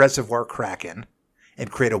 tap Reservoir Kraken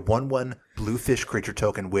and create a 1/1 bluefish creature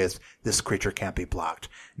token with this creature can't be blocked.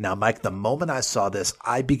 Now, Mike, the moment I saw this,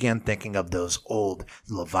 I began thinking of those old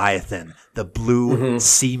Leviathan, the blue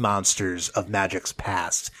sea monsters of Magic's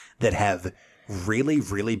past that have really,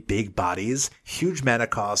 really big bodies, huge mana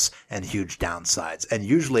costs, and huge downsides. And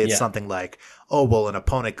usually it's something like, oh, well, an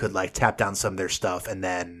opponent could like tap down some of their stuff and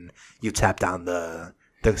then you tap down the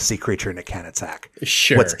sea creature and it can attack.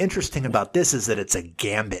 Sure. What's interesting about this is that it's a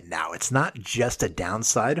gambit now. It's not just a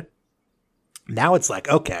downside. Now it's like,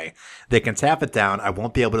 okay, they can tap it down. I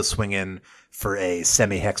won't be able to swing in for a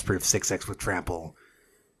semi-hexproof 6/6 with trample.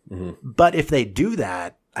 But if they do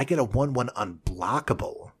that, I get a 1/1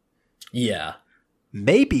 unblockable. Yeah.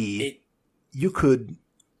 Maybe you could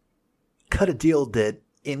cut a deal that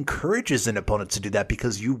encourages an opponent to do that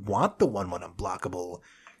because you want the 1/1 unblockable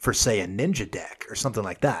for, say, a ninja deck or something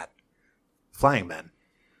like that. Flying Men.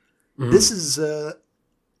 This is,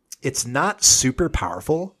 it's not super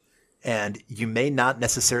powerful, and you may not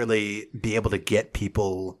necessarily be able to get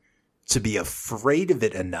people to be afraid of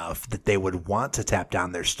it enough that they would want to tap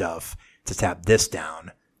down their stuff to tap this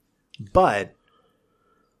down. But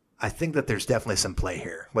I think that there's definitely some play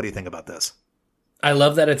here. What do you think about this? I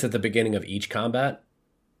love that it's at the beginning of each combat.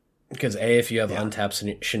 Because if you have untapped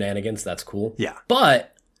shenanigans, that's cool. Yeah.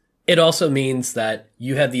 But it also means that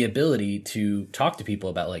you have the ability to talk to people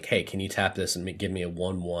about like, hey, can you tap this and give me a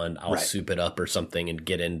 1/1? I'll soup it up or something and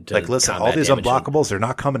get into like, listen, all these unblockables, they're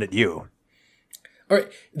not coming at you. Or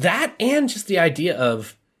that, and just the idea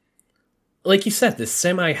of, like you said, this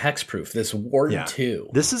semi-hexproof, this Ward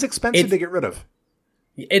 2. This is expensive to get rid of.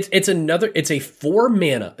 It's a 4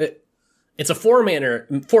 mana. It's a 4 mana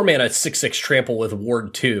 6/6 trample with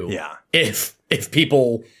Ward 2. Yeah. If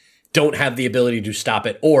people don't have the ability to stop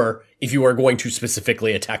it, or if you are going to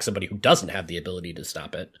specifically attack somebody who doesn't have the ability to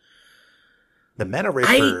stop it. The mana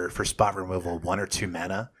rate for spot removal, 1 or 2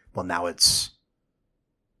 mana. Well, now it's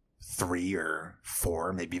 3 or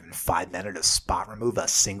 4, maybe even 5 mana to spot remove a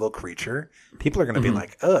single creature. People are going to be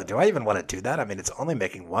like, oh, do I even want to do that? I mean, it's only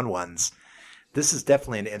making 1/1s. This is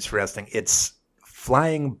definitely an interesting. It's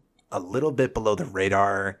flying a little bit below the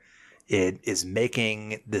radar. It is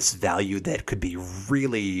making this value that could be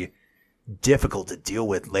really difficult to deal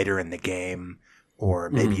with later in the game. Or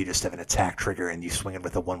maybe you just have an attack trigger and you swing it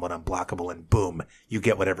with a 1/1 unblockable and boom, you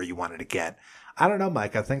get whatever you wanted to get. I don't know,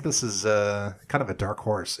 Mike. I think this is kind of a dark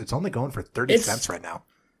horse. It's only going for 30 cents right now.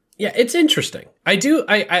 Yeah, it's interesting.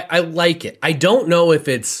 I like it. I don't know if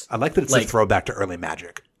it's... I like that it's a throwback to early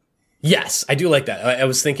Magic. Yes, I do like that. I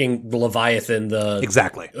was thinking the Leviathan,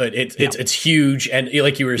 exactly. It's huge, and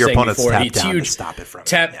like you were saying before, it's huge. To stop it from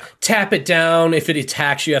tap it down. If it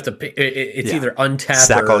attacks, you have to. It's either untap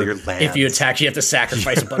sack or all your lands. If you attack, you have to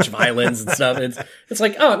sacrifice a bunch of islands and stuff. It's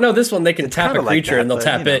like, oh no, this one they can tap a creature and they'll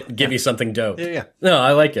tap it and give you something dope. Yeah. No,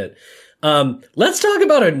 I like it. Let's talk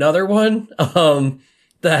about another one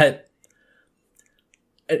that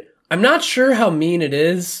I'm not sure how mean it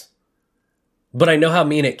is. But I know how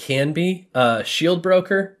mean it can be. Shield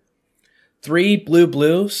Broker. 3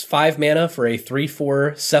 blues, 5 mana for a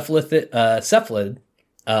 3/4 Cephalid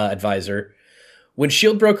advisor. When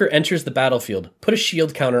Shield Broker enters the battlefield, put a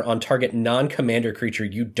shield counter on target non-commander creature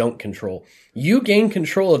you don't control. You gain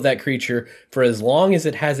control of that creature for as long as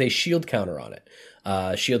it has a shield counter on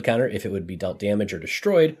it. Shield counter, if it would be dealt damage or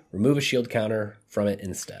destroyed, remove a shield counter from it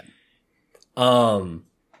instead.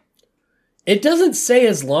 It doesn't say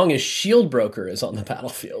as long as Shield Broker is on the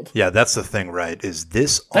battlefield. Yeah, that's the thing, right? Is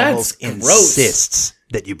this almost insists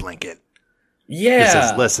that you blink it. Yeah. It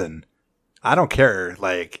says, listen, I don't care.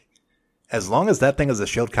 Like, as long as that thing has a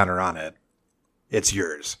shield counter on it, it's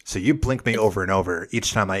yours. So you blink me over and over.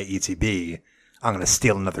 Each time I ETB, I'm going to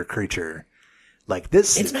steal another creature. Like,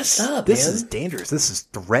 this it's messed up, This man. is dangerous. This is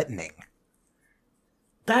threatening.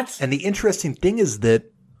 And the interesting thing is that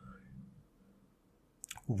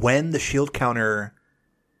when the shield counter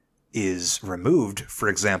is removed, for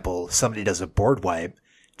example, somebody does a board wipe,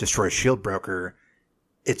 destroys Shield Broker,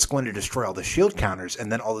 it's going to destroy all the shield counters, and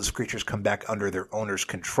then all those creatures come back under their owner's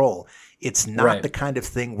control. It's not the kind of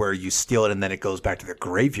thing where you steal it and then it goes back to the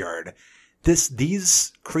graveyard.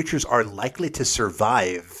 These creatures are likely to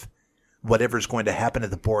survive whatever's going to happen to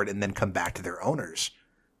the board and then come back to their owners.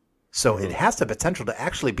 So it has the potential to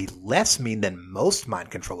actually be less mean than most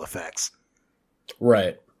mind control effects.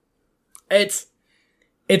 Right. It's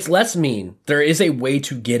less mean. There is a way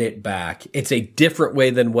to get it back. It's a different way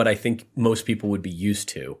than what I think most people would be used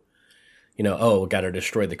to. oh, got to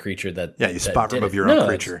destroy the creature that Yeah, you that spot did remove it. your No, own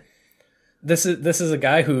creature. This is a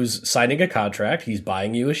guy who's signing a contract. He's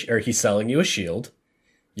buying you or he's selling you a shield.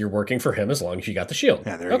 You're working for him as long as you got the shield.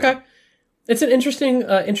 Yeah, there you go. It's an interesting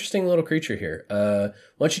little creature here. Why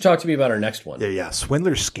don't you talk to me about our next one? Yeah.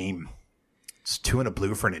 Swindler's Scheme. It's 2 and a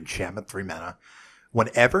blue for an enchantment, 3 mana.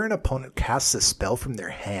 Whenever an opponent casts a spell from their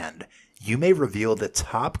hand, you may reveal the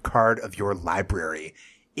top card of your library.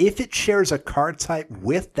 If it shares a card type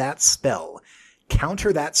with that spell,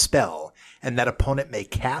 counter that spell, and that opponent may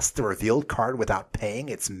cast the revealed card without paying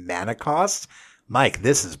its mana cost. Mike,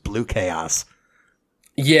 this is blue chaos.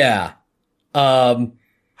 Yeah. How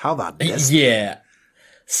about this? Yeah.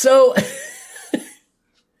 So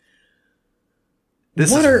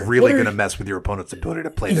this is really going to mess with your opponent's ability to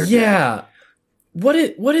play their deck. What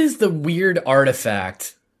is the weird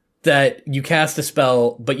artifact that you cast a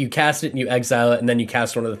spell, but you cast it and you exile it, and then you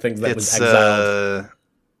cast one of the things that was exiled?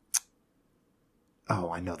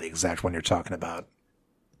 I know the exact one you're talking about.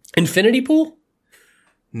 Infinity Pool?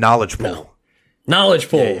 Knowledge Pool. No. Knowledge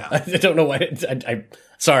Pool. Yeah. I don't know why.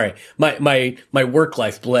 Sorry. My work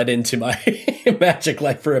life bled into my magic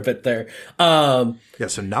life for a bit there. So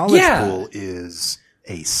Knowledge Pool is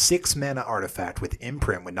a 6 mana artifact with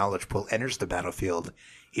imprint. When Knowledge Pool enters the battlefield,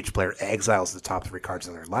 each player exiles the top 3 cards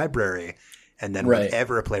in their library, and then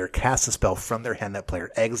whenever a player casts a spell from their hand, that player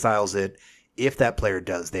exiles it. If that player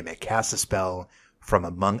does, they may cast a spell from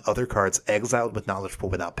among other cards exiled with Knowledge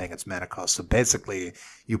Pool without paying its mana cost. So basically,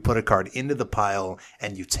 you put a card into the pile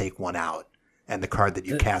and you take one out, and the card that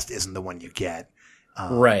you cast isn't the one you get.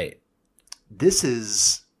 This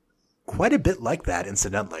is quite a bit like that,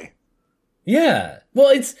 incidentally. Yeah. Well,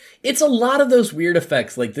 it's a lot of those weird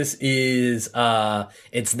effects. Like this is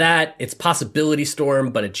it's Possibility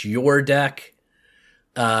Storm, but it's your deck.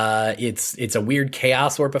 It's a weird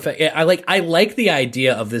Chaos Warp effect. I like the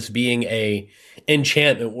idea of this being a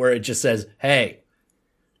enchantment where it just says, "Hey,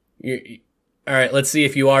 all right, let's see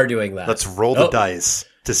if you are doing that. Let's roll the dice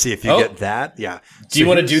to see if you get that." Yeah. Do you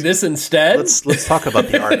want to do this instead? Let's talk about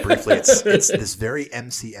the art briefly. It's this very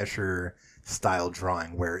MC Escher style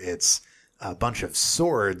drawing where it's a bunch of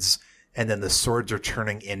swords, and then the swords are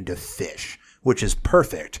turning into fish, which is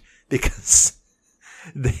perfect because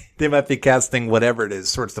they might be casting whatever it is,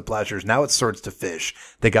 Swords to Plowshares. Now it's Swords to Fish.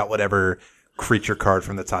 They got whatever creature card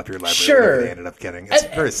from the top of your library whatever they ended up getting. It's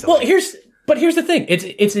very silly. Well, here's the thing. It's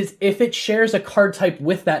if it shares a card type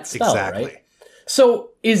with that spell, right? So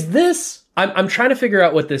is this? I'm trying to figure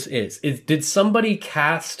out what this is. Did somebody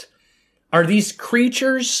cast? Are these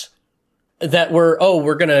creatures that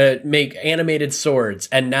we're gonna make animated swords,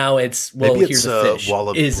 and now it's maybe here's a fish. Wall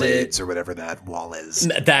of blades or whatever that wall is.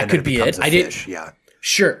 That could be it. I didn't. Yeah.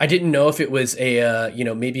 Sure. I didn't know if it was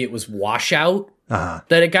maybe it was washout that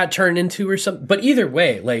it got turned into or something. But either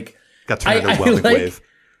way, like got turned into a welding wave.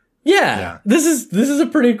 Yeah. This is a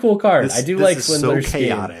pretty cool card. I do like Swindler's so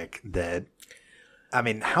chaotic Scheme. That I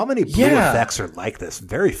mean, how many blue effects are like this?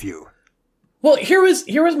 Very few. Well, here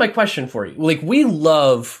was my question for you. Like we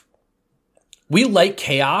like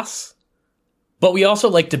chaos, but we also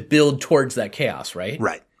like to build towards that chaos, right?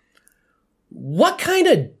 Right. What kind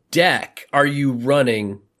of deck are you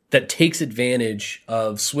running that takes advantage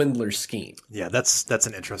of Swindler's Scheme? Yeah, that's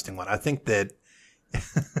an interesting one. I think that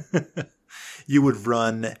you would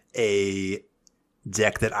run a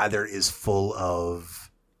deck that either is full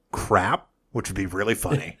of crap, which would be really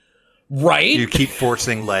funny. Right? You keep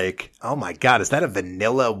forcing like, oh my god, is that a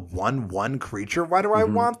vanilla 1/1 creature? Why do I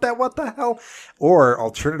want that? What the hell? Or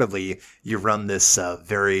alternatively, you run this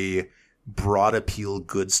very broad appeal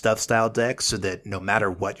good stuff style deck so that no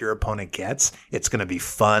matter what your opponent gets, it's going to be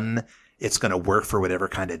fun. It's going to work for whatever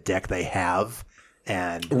kind of deck they have.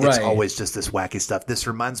 And it's always just this wacky stuff. This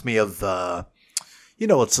reminds me of,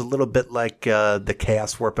 it's a little bit like the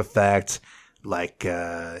Chaos Warp effect, like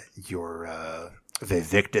your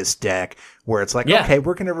Vivictus deck, where it's like, okay,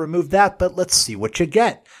 we're going to remove that, but let's see what you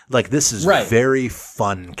get. Like this is very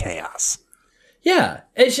fun chaos. Yeah,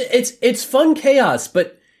 it's fun chaos,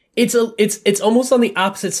 but it's almost on the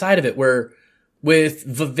opposite side of it, where with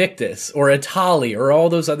Vivictus or Atali or all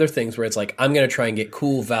those other things where it's like, I'm going to try and get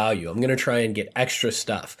cool value. I'm going to try and get extra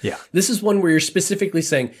stuff. Yeah. This is one where you're specifically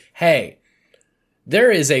saying, hey,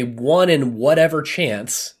 there is a 1 in whatever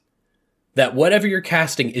chance that whatever you're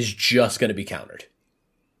casting is just going to be countered.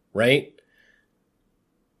 Right?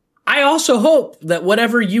 I also hope that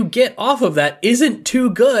whatever you get off of that isn't too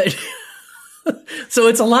good. So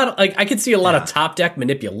it's a lot of, like, I could see a lot of top deck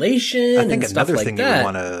manipulation. I think and stuff another like thing that.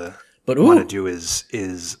 you want to do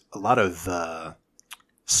is a lot of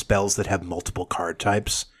spells that have multiple card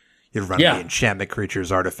types. You run the enchantment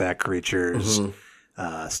creatures, artifact creatures,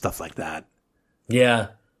 stuff like that. Yeah.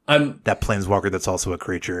 That planeswalker that's also a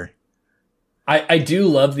creature. I do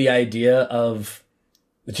love the idea of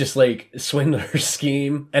just like Swindler's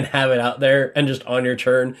Scheme and have it out there and just on your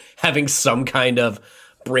turn having some kind of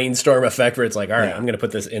brainstorm effect where it's like, all right, I'm going to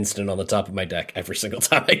put this instant on the top of my deck every single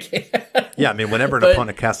time I can. Yeah, I mean, whenever an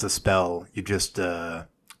opponent casts a spell, you just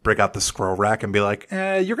break out the scroll rack and be like,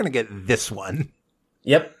 you're going to get this one.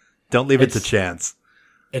 Yep. Don't leave it to chance.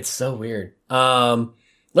 It's so weird.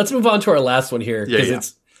 Let's move on to our last one here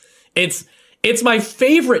because it's my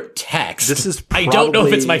favorite text. This is I don't know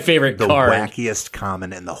if it's my favorite card. The wackiest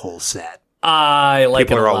common in the whole set. I like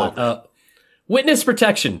People it a are all lot. over it. Witness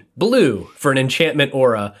Protection, blue for an enchantment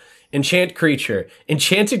aura. Enchant creature.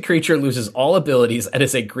 Enchanted creature loses all abilities and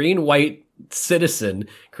is a green-white citizen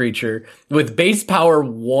creature with base power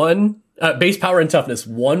and toughness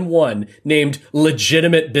 1/1 named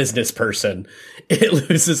Legitimate Business Person. It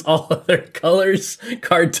loses all other colors,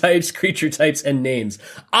 card types, creature types, and names.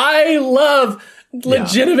 I love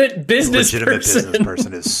Legitimate Business Person. Legitimate Business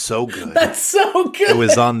Person is so good. That's so good. It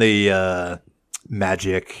was on the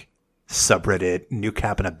Magic subreddit New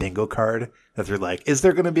Capenna bingo card that they're like, is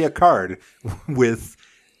there going to be a card with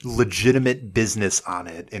legitimate business on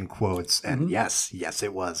it in quotes? And yes,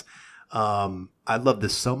 it was. I love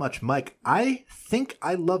this so much, Mike. I think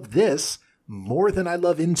I love this more than I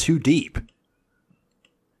love In Too Deep.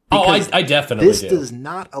 I definitely this do. does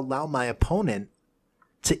not allow my opponent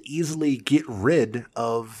to easily get rid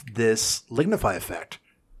of this Lignify effect.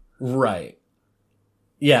 Right.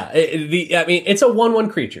 Yeah. I mean, it's a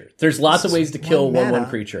 1/1 creature. There's lots of ways to kill a 1/1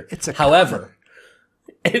 creature. However,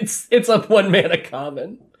 it's a 1 mana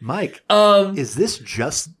common. Mike, is this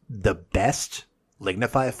just the best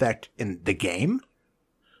Lignify effect in the game?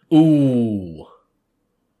 Ooh.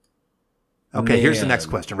 Okay, here's the next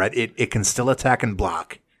question, right? It can still attack and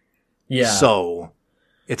block. Yeah. So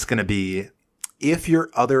it's going to be, if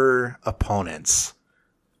your other opponents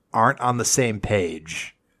aren't on the same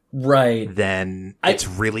page, right, then it's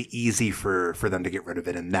really easy for them to get rid of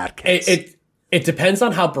it in that case. It depends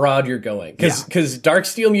on how broad you're going. Because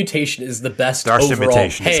Darksteel Mutation is the best Darksteel overall.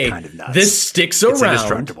 Mutation is kind of nuts. This sticks around. It's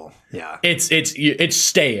indestructible. Yeah. It's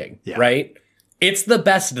staying, right? It's the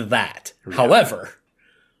best that. Yeah. However,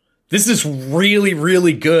 this is really,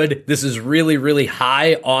 really good. This is really, really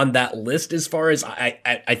high on that list as far as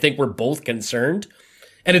I think we're both concerned.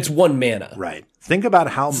 And it's 1 mana. Right. Think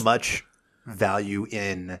about how much value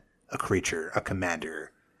in a creature, a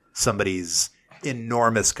commander, somebody's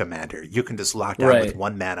enormous commander. You can just lock down with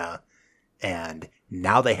 1 mana, and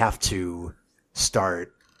now they have to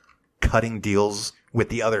start cutting deals with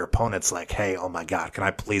the other opponents like, hey, oh my God, can I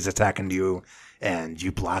please attack into you? And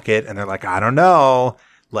you block it, and they're like, I don't know.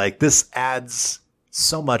 Like, this adds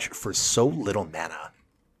so much for so little mana.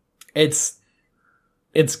 It's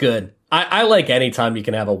good. I like any time you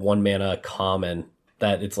can have a 1 mana common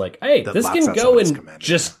that it's like, hey, this can go in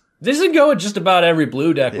this can go in just about every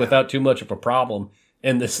blue deck without too much of a problem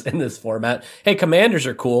in this format. Hey, commanders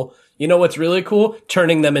are cool. You know what's really cool?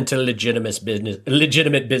 Turning them into legitimate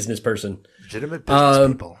business person. Legitimate business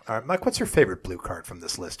people. All right, Mike, what's your favorite blue card from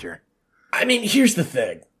this list here? I mean, here's the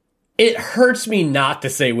thing. It hurts me not to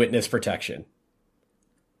say Witness Protection.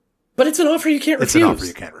 But it's an offer you can't refuse. It's an offer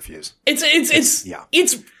you can't refuse. It's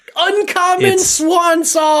uncommon swan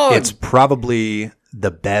song. It's probably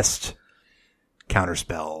the best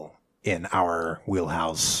counterspell in our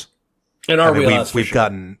wheelhouse. We've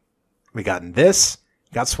gotten this,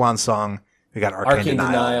 got Swan Song, we got Arcane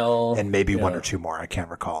Denial, and maybe 1 or 2 more. I can't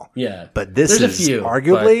recall. Yeah, but this is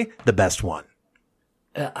arguably the best one.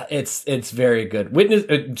 It's very good.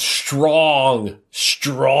 Witness strong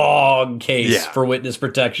case for Witness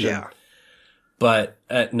Protection. Yeah. But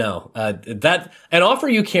no, that an offer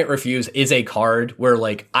you can't refuse is a card where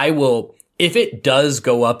like I will, if it does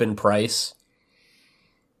go up in price,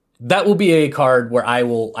 that will be a card where I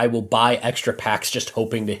will buy extra packs just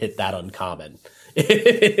hoping to hit that uncommon.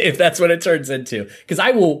 If that's what it turns into. Because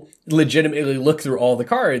I will legitimately look through all the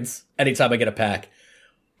cards anytime I get a pack.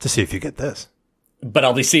 To see if you get this. But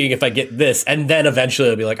I'll be seeing if I get this, and then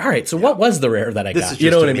eventually I'll be like, all right, so what was the rare that I got? This is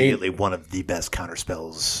just immediately one of the best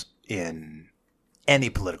counterspells in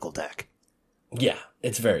any political deck. Yeah,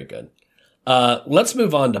 it's very good. Let's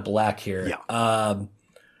move on to black here. Yeah.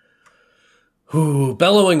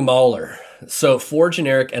 Bellowing Mauler. So 4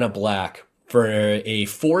 generic and a black for a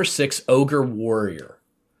 4/6 Ogre Warrior.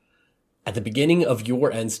 At the beginning of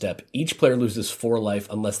your end step, each player loses 4 life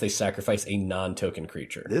unless they sacrifice a non-token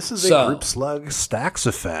creature. This is a group slug stacks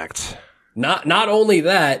effect. Not only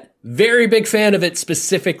that, very big fan of it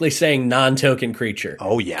specifically saying non-token creature.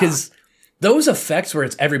 Oh, yeah. those effects where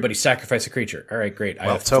it's everybody sacrifice a creature. All right, great.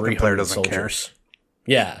 I have token player 300 doesn't soldiers. care.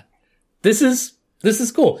 Yeah. This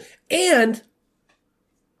is cool. And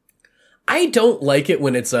I don't like it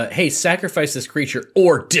when it's hey, sacrifice this creature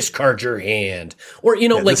or discard your hand. Or,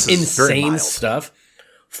 like insane stuff.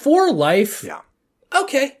 4 life. Yeah.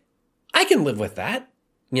 Okay. I can live with that,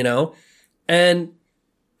 And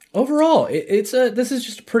overall, this is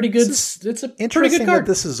just a pretty good. It's a pretty good card. That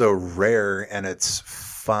this is a rare and it's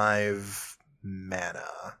 5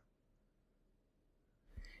 mana.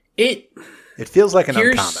 It feels like an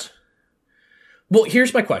uncommon. Well,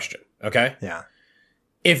 here's my question. Okay. Yeah.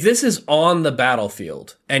 If this is on the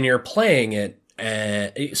battlefield and you're playing it,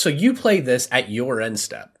 so you play this at your end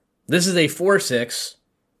step. This is a 4/6,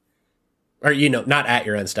 or not at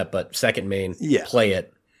your end step, but second main. Yeah. Play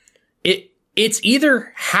it. It's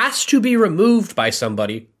either has to be removed by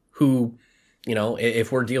somebody who,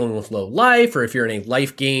 if we're dealing with low life, or if you're in a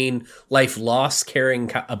life gain, life loss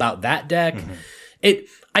caring about that deck. Mm-hmm.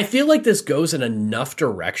 I feel like this goes in enough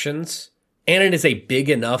directions, and it is a big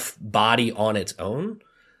enough body on its own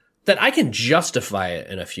that I can justify it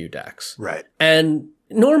in a few decks. Right. And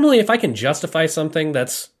normally if I can justify something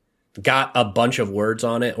that's got a bunch of words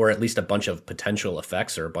on it, or at least a bunch of potential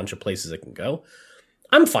effects or a bunch of places it can go,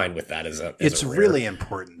 I'm fine with that It's really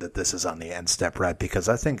important that this is on the end step, right? Because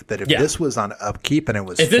I think that if this was on upkeep and it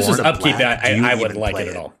was, if this was upkeep, I wouldn't like it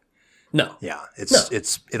at all. No. Yeah.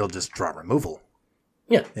 It'll just draw removal.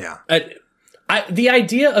 Yeah. Yeah. The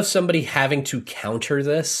idea of somebody having to counter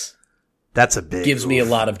this, that's a big gives me a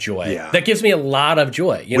lot of joy. Yeah. That gives me a lot of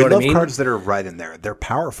joy. You know what I mean? We love cards that are right in there. They're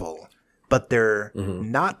powerful, but they're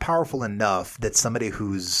not powerful enough that somebody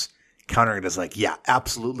who's countering it is like, yeah,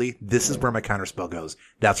 absolutely. This is where my counter spell goes.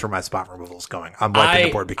 That's where my spot removal is going. I'm wiping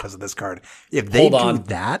the board because of this card. If they do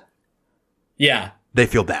that, yeah, they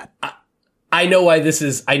feel bad. I know why this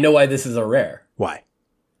is a rare. Why?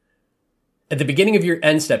 At the beginning of your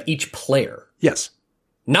end step, each player, yes,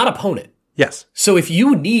 not opponent. Yes. So if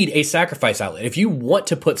you need a sacrifice outlet, if you want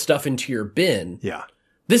to put stuff into your bin, yeah,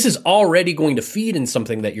 this is already going to feed in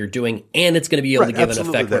something that you're doing, and it's going to be able to give an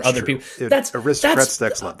effect where other people. Aristocrats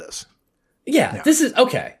decks love this. Yeah, this is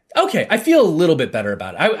okay. Okay, I feel a little bit better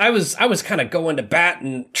about it. I was kind of going to bat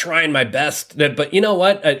and trying my best, but you know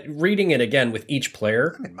what? Reading it again with each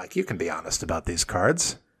player. I mean, Mike, you can be honest about these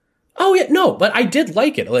cards. Oh yeah, no, but I did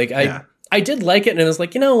like it. I did like it, and I was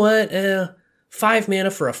like, you know what? 5 mana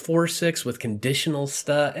for a 4/6 with conditional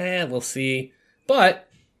stuff. We'll see. But,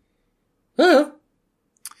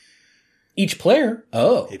 each player.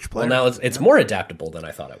 Oh, each player. Well, now it's more adaptable than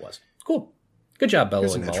I thought it was. Cool. Good job,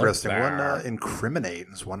 Bellowing. Here's an interesting one. Incriminate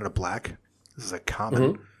is 1 in a black. This is a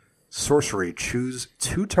common sorcery. Choose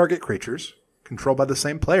 2 target creatures controlled by the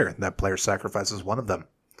same player. That player sacrifices one of them.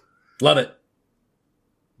 Love it.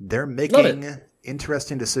 They're making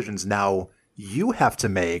interesting decisions. Now, you have to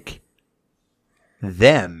make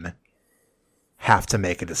them have to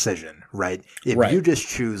make a decision, right? If you just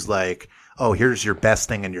choose here's your best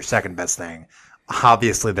thing and your second best thing,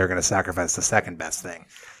 obviously they're going to sacrifice the second best thing.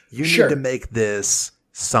 You need to make this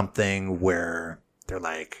something where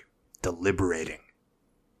they're deliberating.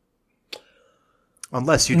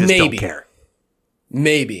 Unless you just don't care.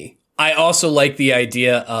 Maybe. I also like the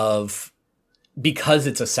idea of, because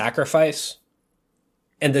it's a sacrifice,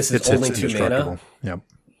 and this is only 2 mana. Yep.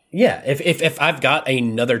 Yeah, if I've got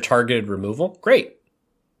another targeted removal, great.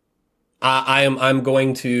 I'm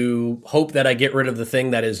going to hope that I get rid of the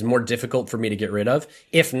thing that is more difficult for me to get rid of.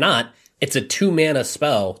 If not, it's a 2 mana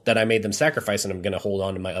spell that I made them sacrifice, and I'm going to hold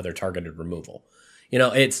on to my other targeted removal.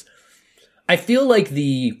 I feel like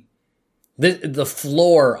the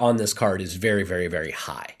floor on this card is very, very, very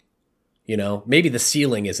high. Maybe the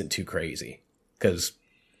ceiling isn't too crazy, because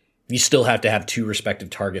you still have to have 2 respective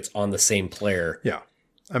targets on the same player. Yeah.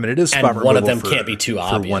 I mean, it is spot and one of them can't be too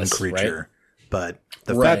obvious for one creature, right? But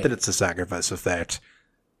the fact that it's a sacrifice effect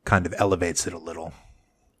kind of elevates it a little.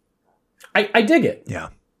 I dig it. Yeah.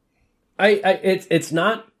 It's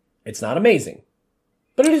not amazing,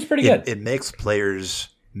 but it is pretty good. It makes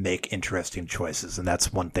players make interesting choices, and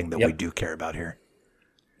that's one thing that we do care about here.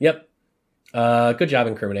 Yep. Good job,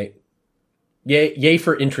 Incriminate. Yay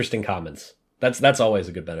for interesting comments. That's always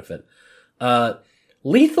a good benefit.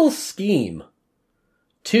 Lethal Scheme.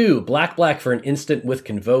 2, black for an instant with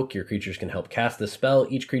Convoke. Your creatures can help cast the spell.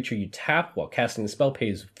 Each creature you tap while casting the spell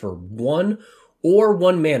pays for 1 or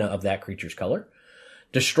 1 mana of that creature's color.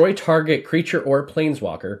 Destroy target creature or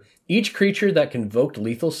planeswalker. Each creature that convoked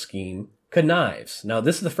Lethal Scheme connives. Now,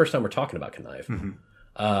 this is the first time we're talking about connive.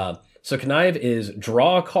 Mm-hmm. So connive is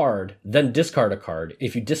draw a card, then discard a card.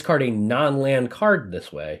 If you discard a non-land card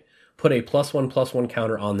this way, put a +1/+1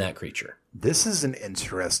 counter on that creature. This is an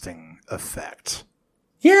interesting effect.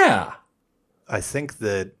 Yeah. I think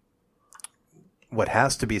that what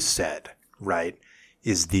has to be said, right,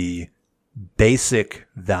 is the basic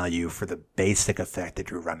value for the basic effect that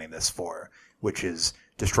you're running this for, which is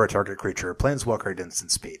destroy target creature, planeswalker at instant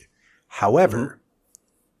speed. However,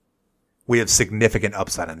 we have significant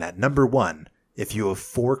upside on that. Number one, if you have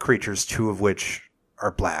 4 creatures, 2 of which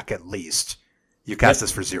are black at least, you cast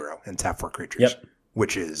this for 0 and tap 4 creatures,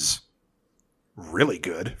 which is really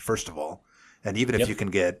good, first of all. And even if you can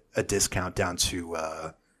get a discount down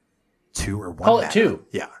to 2 or 1 Call mana. it 2.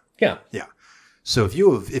 Yeah. Yeah. Yeah. So if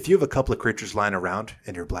you have a couple of creatures lying around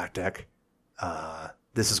in your black deck,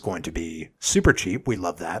 this is going to be super cheap. We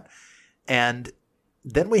love that. And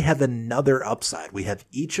then we have another upside. We have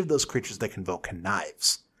each of those creatures that convoke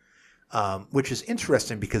connives, which is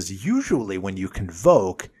interesting because usually when you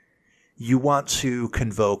convoke, you want to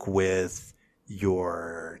convoke with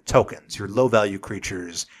your tokens, your low-value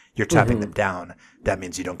creatures. You're tapping them down. That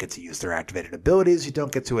means you don't get to use their activated abilities. You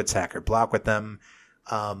don't get to attack or block with them.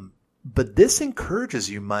 But this encourages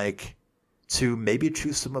you, Mike, to maybe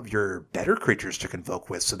choose some of your better creatures to convoke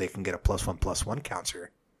with so they can get a +1/+1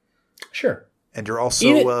 counter. Sure. And you're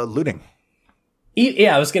also looting.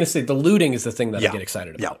 Yeah, I was going to say the looting is the thing that I get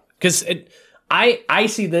excited about. Because I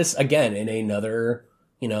see this, again, in another,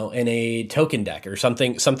 in a token deck or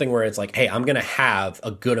something where it's like, hey, I'm going to have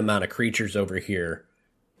a good amount of creatures over here,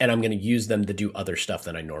 and I'm going to use them to do other stuff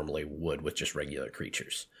than I normally would with just regular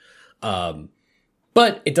creatures.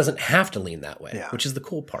 But it doesn't have to lean that way, which is the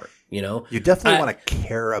cool part, You definitely want to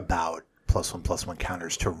care about +1/+1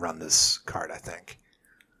 counters to run this card, I think.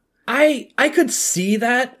 I could see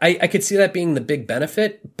that. I could see that being the big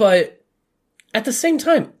benefit, but at the same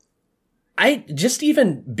time, I just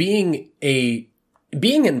even being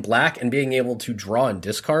in black and being able to draw and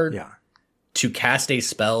discard to cast a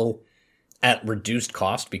spell at reduced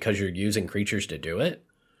cost because you're using creatures to do it.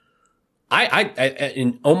 I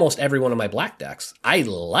in almost every one of my black decks, I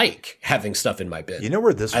like having stuff in my bin. You know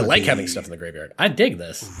where this I like having stuff in the graveyard. I dig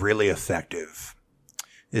this. Really effective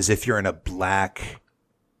is if you're in a black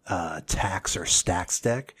tax or stacks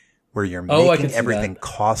deck where you're making everything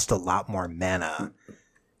cost a lot more mana.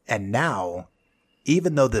 And now,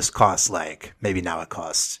 even though this costs maybe now it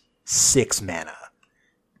costs 6 mana.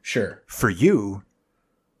 Sure. For you,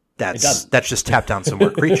 that's just tap down some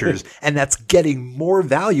more creatures, and that's getting more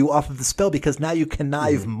value off of the spell because now you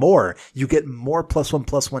connive more. You get more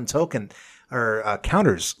 +1/+1 token or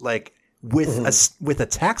counters. Like with a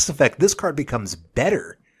tax effect, this card becomes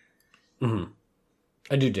better.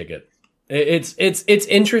 I do dig it. It's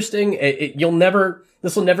interesting.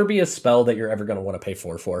 This will never be a spell that you're ever going to want to pay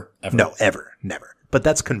for ever. No, ever, never. But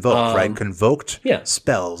that's convoked, right? Convoked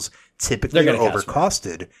spells typically are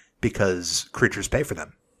overcosted because creatures pay for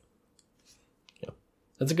them.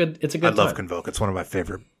 It's a good I love Convoke. It's one of my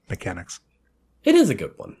favorite mechanics. It is a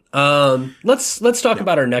good one. Let's talk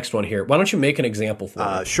about our next one here. Why don't you make an example for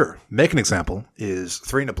me? Sure. Make an example is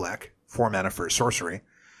 3 in a black, 4 mana for a sorcery.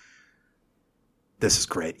 This is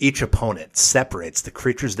great. Each opponent separates the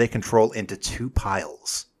creatures they control into 2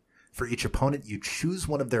 piles. For each opponent, you choose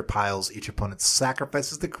one of their piles. Each opponent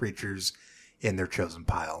sacrifices the creatures in their chosen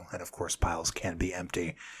pile. And of course, piles can be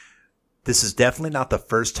empty. This is definitely not the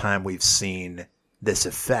first time we've seen this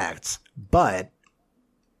effect, but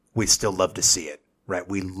we still love to see it, right?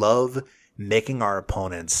 We love making our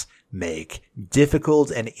opponents make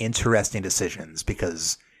difficult and interesting decisions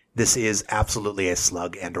because this is absolutely a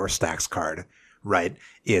slug and or stacks card, right?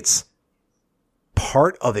 It's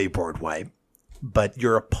part of a board wipe, but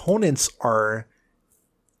your opponents are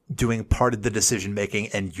doing part of the decision making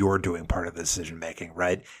and you're doing part of the decision making,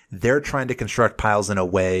 right? They're trying to construct piles in a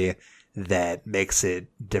way that makes it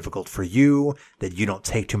difficult for you, that you don't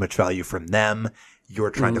take too much value from them. You're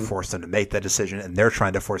trying to force them to make that decision, and they're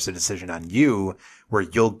trying to force a decision on you where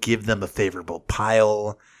you'll give them a favorable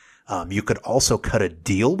pile. You could also cut a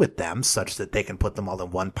deal with them such that they can put them all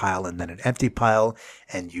in one pile and then an empty pile,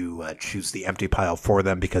 and you choose the empty pile for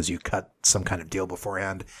them because you cut some kind of deal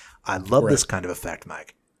beforehand. I love this kind of effect,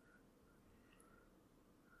 Mike.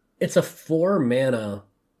 It's a 4 mana.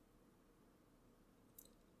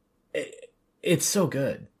 It's so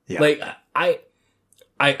good. Yeah. Like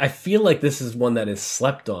I feel like this is one that is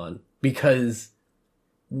slept on because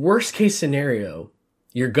worst case scenario,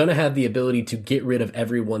 you're going to have the ability to get rid of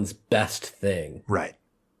everyone's best thing. Right.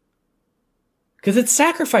 Because it's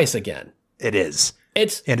sacrifice again. It is.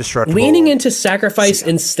 It's indestructible. Leaning into sacrifice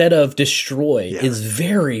instead of destroy is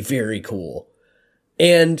very, very cool.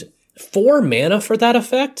 And 4 mana for that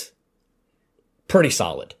effect, pretty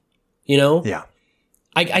solid. Yeah.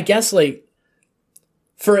 I guess like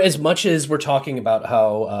for as much as we're talking about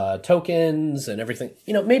how tokens and everything,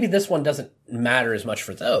 maybe this one doesn't matter as much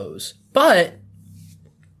for those. But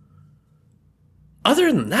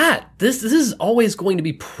other than that, this is always going to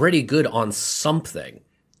be pretty good on something.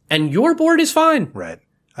 And your board is fine. Right.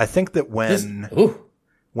 I think that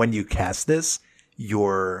when you cast this,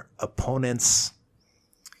 your opponents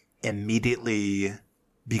immediately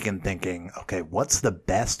begin thinking, okay, what's the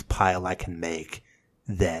best pile I can make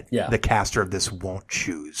that the caster of this won't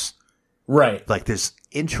choose? Right. Like, there's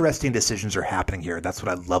interesting decisions are happening here. That's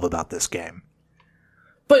what I love about this game.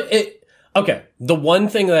 But the one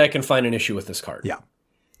thing that I can find an issue with this card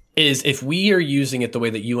is if we are using it the way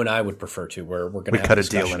that you and I would prefer to, where we're going to cut a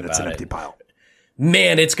deal and it's an empty pile.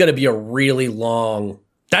 Man, it's going to be a really long...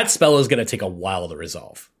 That spell is going to take a while to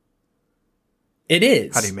resolve. It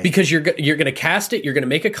is. How do you mean? Because you're going to cast it, you're going to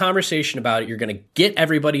make a conversation about it, you're going to get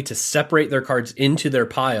everybody to separate their cards into their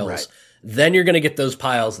piles, right. Then you're going to get those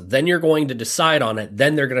piles, then you're going to decide on it,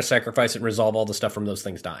 then they're going to sacrifice it and resolve all the stuff from those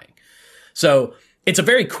things dying. So... It's a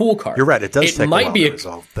very cool card. You're right. It does take a while to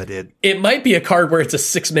resolve, but it might be a card where it's a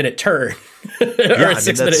 6-minute turn or a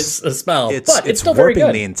 6-minute spell, but it's still very good. It's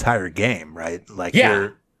warping the entire game, right? Like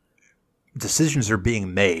your decisions are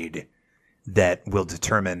being made that will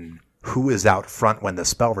determine who is out front when the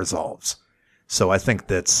spell resolves. So I think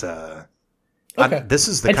that's this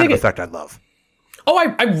is the kind of effect I love. Oh,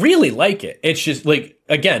 I really like it. It's just like,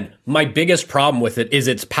 again, my biggest problem with it is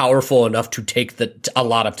it's powerful enough to take a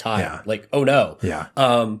lot of time. Yeah. Like, oh no. Yeah.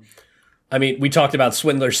 I mean, we talked about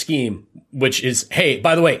Swindler's Scheme, which is, hey,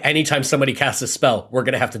 by the way, anytime somebody casts a spell, we're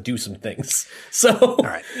going to have to do some things. So all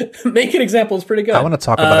right. Make an example is pretty good. I want to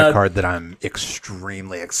talk about a card that I'm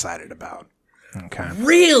extremely excited about. Okay.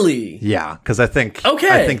 Really? Yeah. Cause I think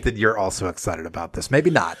that you're also excited about this.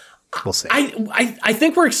 Maybe not. We'll see. I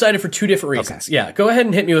think we're excited for two different reasons. Okay. Yeah, go ahead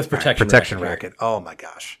and hit me with Protection Racket. Oh my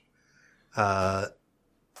gosh.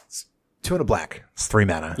 It's 2 and a black. It's 3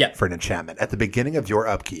 mana for an enchantment. At the beginning of your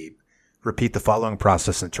upkeep, repeat the following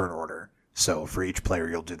process in turn order. So for each player,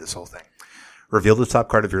 you'll do this whole thing. Reveal the top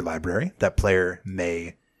card of your library. That player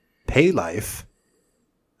may pay life.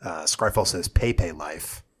 Scryfall says pay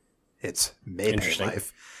life. It's may pay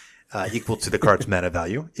life. Equal to the card's mana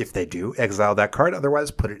value. If they do, exile that card. Otherwise,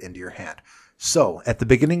 put it into your hand. So, at the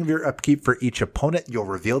beginning of your upkeep for each opponent, you'll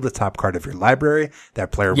reveal the top card of your library.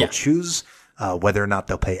 That player will choose whether or not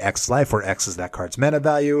they'll pay X life, where X is that card's mana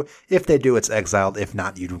value. If they do, it's exiled. If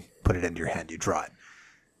not, you put it into your hand. You draw it.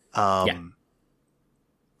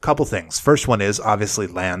 Couple things. First one is, obviously,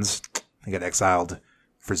 lands. They get exiled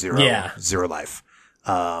for 0 life.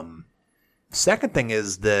 Second thing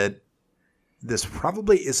is that this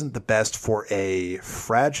probably isn't the best for a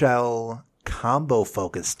fragile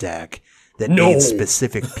combo-focused deck that needs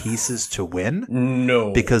specific pieces to win.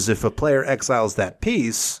 No. Because if a player exiles that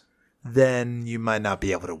piece, then you might not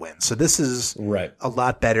be able to win. So this is a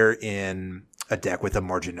lot better in a deck with a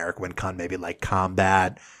more generic win con, maybe like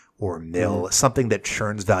Combat or Mill, something that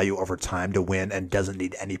churns value over time to win and doesn't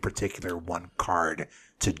need any particular one card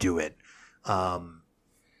to do it. But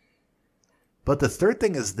the third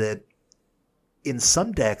thing is that in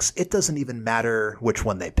some decks, it doesn't even matter which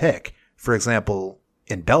one they pick. For example,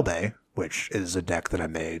 in Belbay, which is a deck that I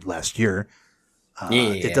made last year,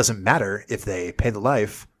 it doesn't matter if they pay the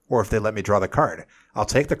life or if they let me draw the card. I'll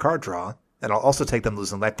take the card draw, and I'll also take them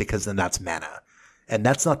losing life because then that's mana. And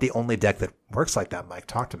that's not the only deck that works like that, Mike.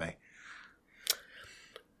 Talk to me.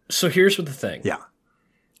 So here's what the thing. Yeah.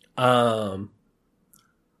 I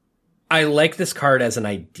like this card as an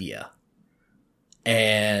idea.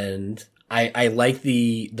 And I like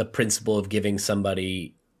the principle of giving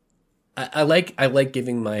somebody. I like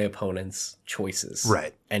giving my opponents choices,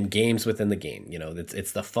 right? And games within the game.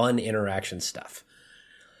 It's the fun interaction stuff.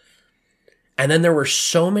 And then there were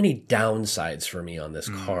so many downsides for me on this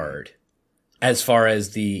card, as far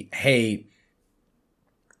as if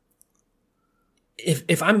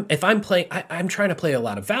I'm playing, I'm trying to play a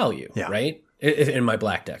lot of value, right? In my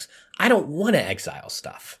black decks, I don't want to exile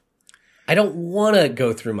stuff. I don't want to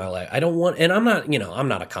go through my life. And I'm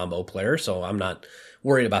not a combo player, so I'm not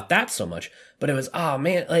worried about that so much. But it was, oh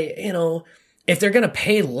man, if they're going to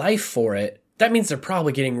pay life for it, that means they're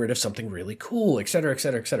probably getting rid of something really cool, et cetera, et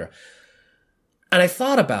cetera, et cetera. And I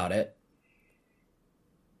thought about it,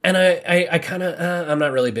 and I kind of, I'm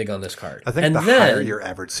not really big on this card. I think higher your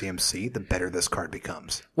average CMC, the better this card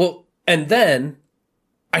becomes. Well, and then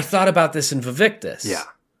I thought about this in Vivictus. Yeah.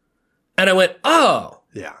 And I went, oh.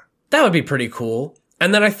 Yeah. That would be pretty cool.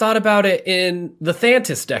 And then I thought about it in the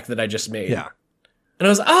Thantis deck that I just made. Yeah. And I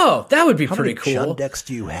was, that would be pretty cool. How many Jund decks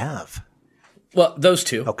do you have? Well, those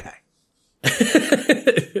two. Okay.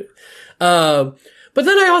 But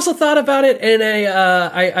then I also thought about it in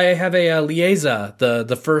I have a Liaisa,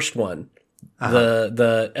 the first one.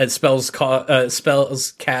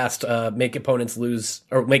 Spells cast, make opponents lose,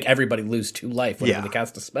 or make everybody lose 2 life whenever they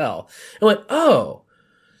cast a spell. I went, oh,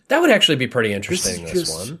 that would actually be pretty interesting,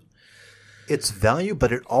 this one. It's value,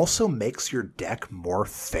 but it also makes your deck more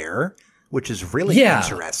fair, which is really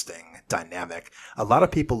interesting dynamic. A lot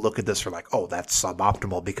of people look at this for like, oh, that's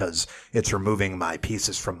suboptimal because it's removing my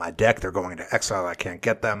pieces from my deck. They're going into exile. I can't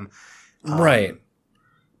get them. Right.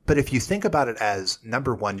 But if you think about it as,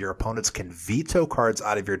 number one, your opponents can veto cards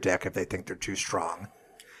out of your deck if they think they're too strong.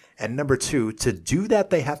 And number two, to do that,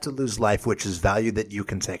 they have to lose life, which is value that you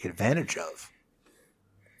can take advantage of.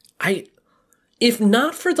 If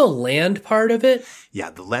not for the land part of it. Yeah,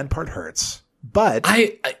 the land part hurts. But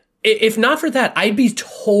if not for that, I'd be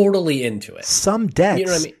totally into it. Some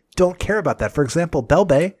decks don't care about that. For example,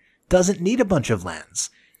 Belbay doesn't need a bunch of lands.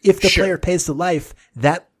 If the player pays the life,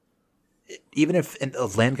 that even if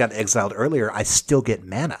a land got exiled earlier, I still get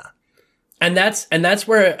mana. And that's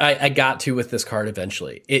where I got to with this card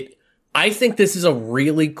eventually. I think this is a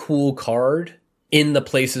really cool card in the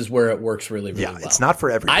places where it works really, really well. Yeah, it's not for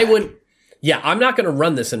everyone. I'm not going to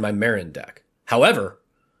run this in my Marin deck. However,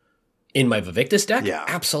 in my Vivictus deck,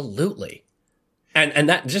 absolutely. And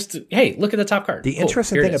that just, hey, look at the top card. The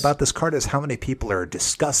interesting thing about this card is how many people are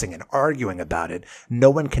discussing and arguing about it. No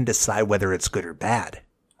one can decide whether it's good or bad.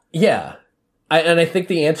 Yeah. I think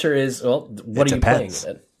the answer is, well, what are you playing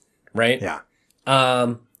it? Right? Yeah.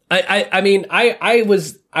 I mean, I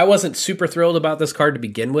wasn't super thrilled about this card to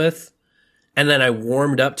begin with. And then I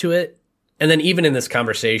warmed up to it. And then even in this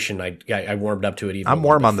conversation, I warmed up to it even. I'm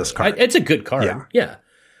warm on this card. It's a good card. Yeah.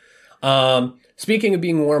 Speaking of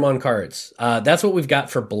being warm on cards, that's what we've got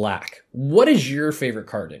for black. What is your favorite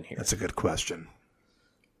card in here? That's a good question.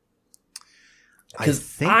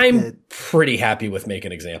 Because I'm pretty happy with Make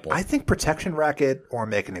an Example. I think Protection Racket or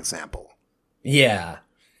Make an Example. Yeah.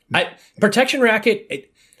 Protection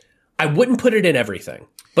Racket, I wouldn't put it in everything.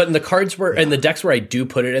 But in the cards in the decks where I do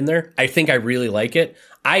put it in there, I think I really like it.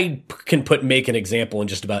 I can Make an Example in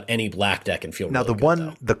just about any black deck and feel really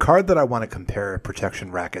good. The card that I want to compare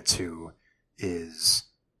Protection Racket to is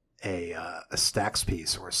a Stacks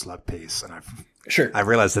piece or a Slug piece, and I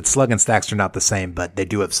realize that Slug and Stacks are not the same, but they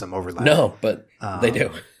do have some overlap. No, but they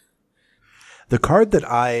do. The card that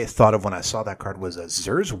I thought of when I saw that card was a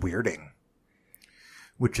Zur's Weirding,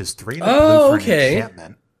 which is 3 and a blue for an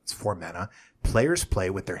enchantment. It's 4 mana. Players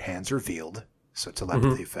play with their hands revealed, so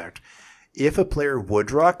telepathy effect. If a player would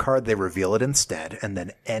draw a card, they reveal it instead, and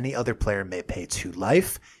then any other player may pay 2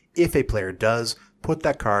 life. If a player does, put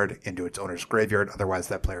that card into its owner's graveyard, otherwise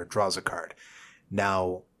that player draws a card.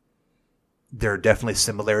 Now, there are definitely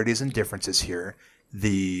similarities and differences here.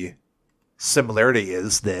 The similarity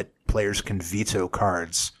is that players can veto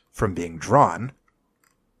cards from being drawn.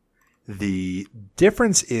 The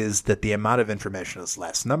difference is that the amount of information is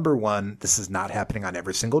less. Number one, this is not happening on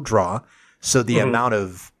every single draw, so the amount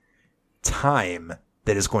of time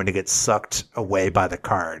that is going to get sucked away by the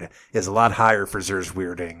card is a lot higher for Zur's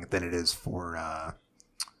Weirding than it is for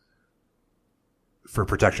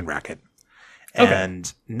Protection Racket. Okay.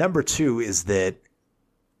 And number two is that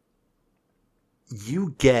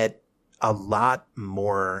you get a lot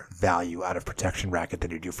more value out of Protection Racket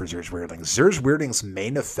than you do for Zur's Weirding. Zur's Weirding's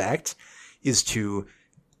main effect is to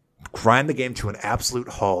grind the game to an absolute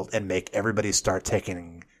halt and make everybody start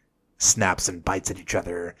taking snaps and bites at each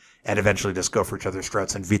other and eventually just go for each other's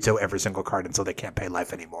throats and veto every single card until they can't pay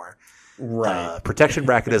life anymore. Right. Protection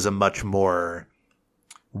Racket is a much more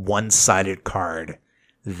one-sided card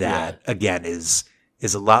that, again, is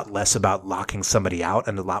a lot less about locking somebody out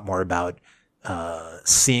and a lot more about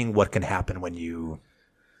seeing what can happen when you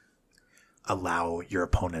allow your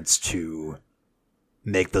opponents to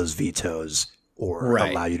make those vetoes or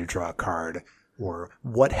allow you to draw a card or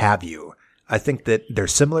what have you. I think that they're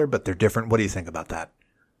similar, but they're different. What do you think about that?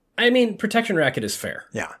 I mean, Protection Racket is fair.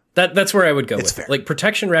 Yeah. That's where I would go it's with fair. Like,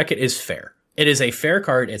 Protection Racket is fair. It is a fair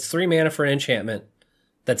card. It's 3 mana for an enchantment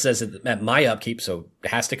that says at my upkeep, so it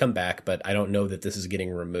has to come back, but I don't know that this is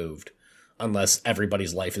getting removed unless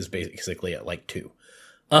everybody's life is basically at like 2.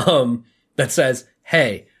 That says,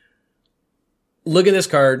 hey, look at this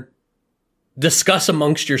card. Discuss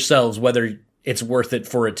amongst yourselves whether it's worth it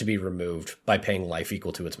for it to be removed by paying life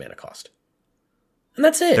equal to its mana cost. And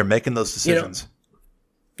that's it. They're making those decisions.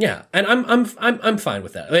 Yeah, and I'm fine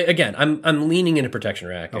with that. Again, I'm leaning into Protection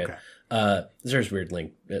Racket. Okay. There's weird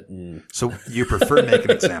link. So you prefer Make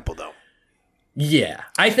an Example, though? Yeah,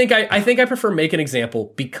 I think I prefer Make an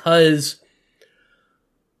Example because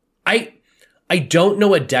I don't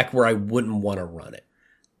know a deck where I wouldn't want to run it.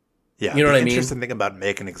 Yeah, you know what I mean? The interesting thing about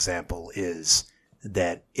Make an Example is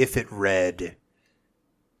that if it read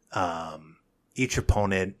each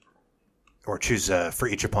opponent, or for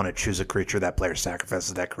each opponent, choose a creature, that player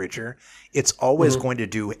sacrifices that creature, it's always going to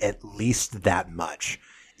do at least that much.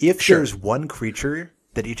 If there's one creature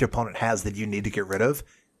that each opponent has that you need to get rid of,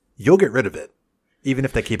 you'll get rid of it, even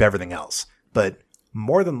if they keep everything else. But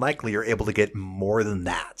more than likely, you're able to get more than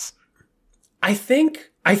that. I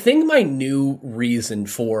think my new reason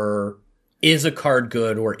for is a card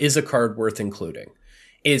good or is a card worth including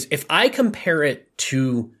is if I compare it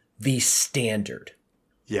to the standard.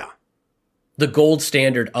 Yeah. The gold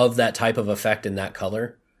standard of that type of effect in that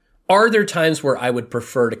color, are there times where I would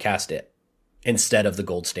prefer to cast it instead of the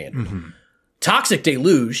gold standard? Mm-hmm. Toxic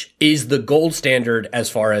Deluge is the gold standard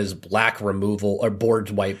as far as black removal or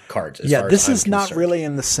board wipe cards. Yeah, this is not really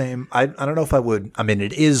in the same. I don't know if I would. I mean,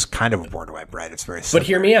 it is kind of a board wipe, right? It's very similar. But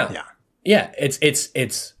hear me out. Yeah,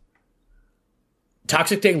 it's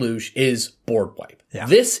Toxic Deluge is board wipe. Yeah.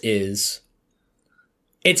 This is.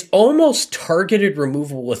 It's almost targeted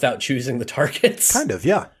removal without choosing the targets. Kind of,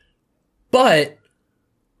 yeah. But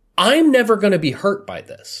I'm never going to be hurt by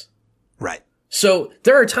this. Right. So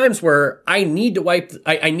there are times where I need to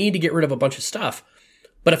I need to get rid of a bunch of stuff.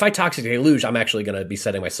 But if I Toxic Deluge, I'm actually going to be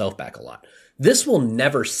setting myself back a lot. This will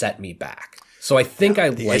never set me back. So I think I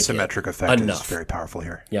the like asymmetric effect enough. is very powerful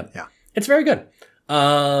here. Yep. Yeah. It's very good.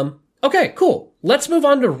 Okay, cool. Let's move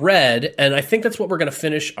on to red. And I think that's what we're going to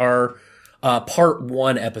finish our part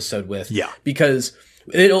 1 episode with. Yeah. Because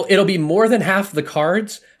it'll be more than half the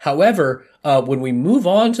cards. However, when we move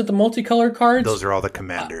on to the multicolored cards, those are all the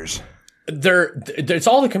commanders. It's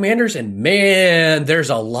all the commanders, and man,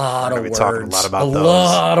 there's a lot of words. Talking a lot about those.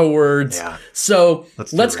 Lot of words. Yeah. So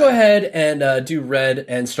let's go ahead and do red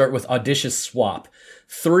and start with Audacious Swap.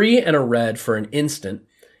 3 and a red for an instant.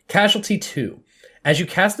 Casualty 2. As you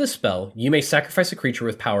cast this spell, you may sacrifice a creature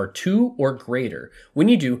with power 2 or greater. When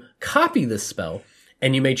you do, copy this spell,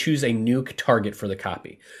 and you may choose a new target for the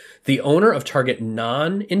copy. The owner of target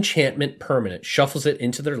non-enchantment permanent shuffles it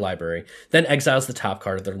into their library, then exiles the top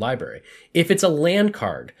card of their library. If it's a land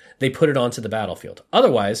card, they put it onto the battlefield.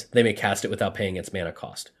 Otherwise, they may cast it without paying its mana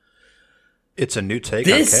cost. It's a new take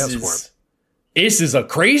on Chaos Warp. This is a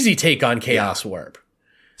crazy take on Chaos Warp.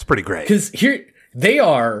 It's pretty great. Because here, they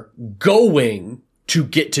are going to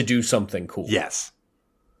get to do something cool. Yes.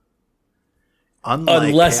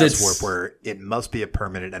 Unless Chaos Warp, where it must be a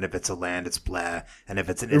permanent, and if it's a land, it's blah, and if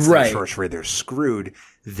it's an instant sorcery, they're screwed.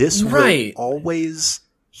 This will always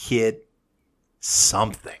hit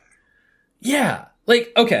something. Yeah.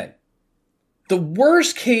 Like, okay. The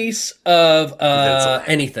worst case of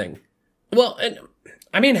anything. Well,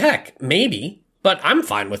 I mean, heck, maybe, but I'm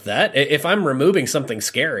fine with that. If I'm removing something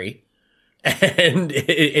scary and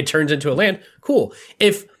it turns into a land, cool.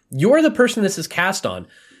 If you're the person this is cast on,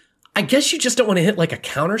 I guess you just don't want to hit like a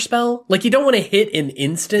counter spell. Like you don't want to hit an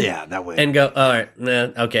instant. Yeah, that way. And go, all right,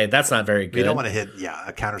 okay, that's not very good. You don't want to hit,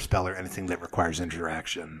 a counter spell or anything that requires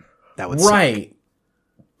interaction. That would suck.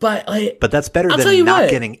 But that's better than not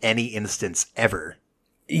getting any instants ever.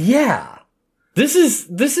 Yeah. This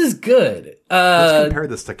is good. Let's compare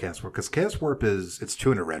this to Chaos Warp, because Chaos Warp it's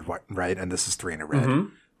 2 in a red, right? And this is 3 in a red.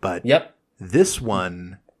 Mm-hmm. But this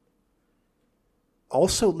one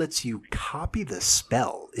also lets you copy the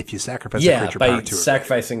spell if you sacrifice a creature power 2 by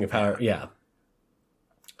sacrificing a power. Yeah.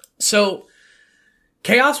 So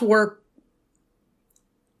Chaos Warp,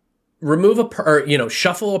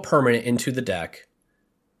 shuffle a permanent into the deck,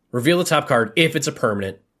 reveal the top card if it's a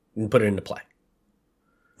permanent, and put it into play.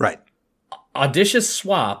 Right. Audacious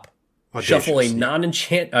Swap, shuffle a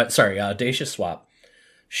Audacious Swap,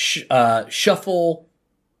 shuffle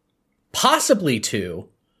possibly 2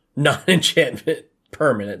 non-enchantment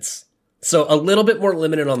permanents. So a little bit more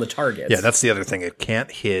limited on the targets. Yeah, that's the other thing. It can't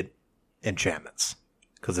hit enchantments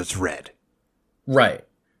because it's red. Right.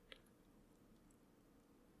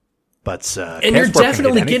 But and you're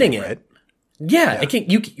definitely getting it. Right? Yeah, it can.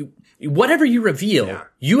 You whatever you reveal,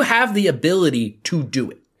 you have the ability to do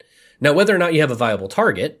it. Now, whether or not you have a viable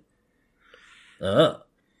target,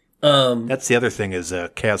 that's the other thing is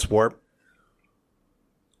Chaos Warp.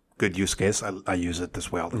 Good use case. I use it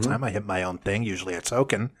this way all the time. I hit my own thing, usually a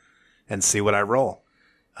token, and see what I roll.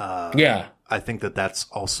 I think that's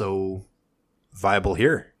also viable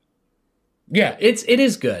here. Yeah, it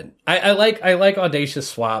is good. I like Audacious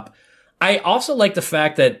Swap. I also like the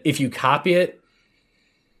fact that if you copy it,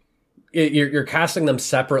 you're casting them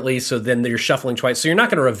separately, so then you're shuffling twice. So you're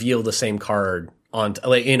not going to reveal the same card on.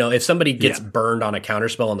 If somebody gets burned on a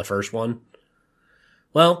counterspell on the first one,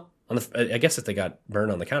 well, I guess if they got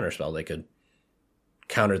burned on the counterspell, they could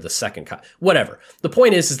counter the second whatever. The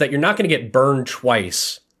point is that you're not going to get burned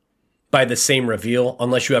twice by the same reveal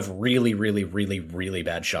unless you have really, really, really, really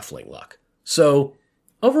bad shuffling luck. So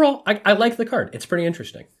overall, I like the card. It's pretty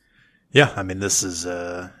interesting. Yeah, I mean, this is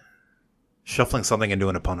shuffling something into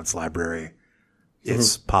an opponent's library.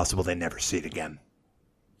 It's possible they never see it again.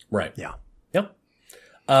 Right. Yeah. Yep.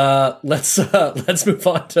 Let's move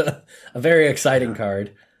on to a very exciting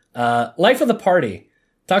card. Life of the Party.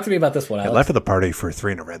 Talk to me about this one, Alex. Life of the Party for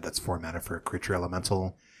 3 and a red. That's 4 mana for a creature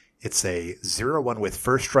elemental. It's a 0/1 with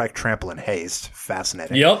first strike, trample, and haste.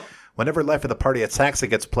 Fascinating. Yep. Whenever Life of the Party attacks, it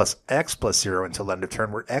gets +X/+0 until end of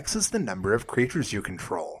turn, where X is the number of creatures you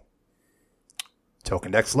control.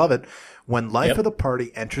 Token decks love it. When Life of the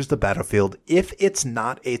Party enters the battlefield, if it's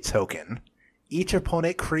not a token, each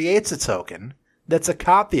opponent creates a token that's a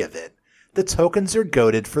copy of it. The tokens are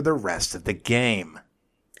goaded for the rest of the game.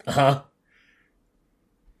 Uh-huh.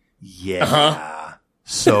 Yeah. Uh-huh.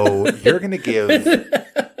 So you're going to give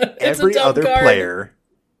every other player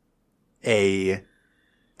a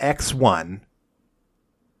X1,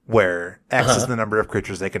 where X is the number of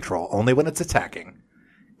creatures they control, only when it's attacking,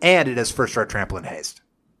 and it has first strike, trample, and haste.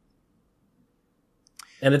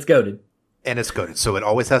 And it's goaded. So it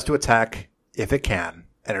always has to attack if it can,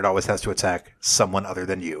 and it always has to attack someone other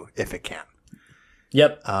than you if it can.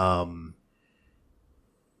 Yep. I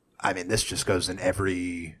mean, this just goes in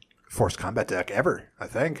every forced combat deck ever, I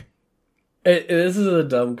think. This is a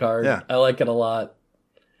dumb card. Yeah. I like it a lot.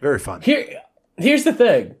 Very fun. Here's the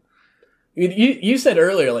thing. You said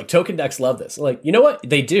earlier, like, token decks love this. Like, you know what?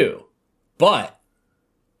 They do. But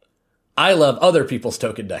I love other people's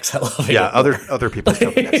token decks. I love it. Yeah, other people's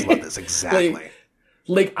token decks love this. Exactly.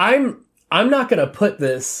 Like I'm not going to put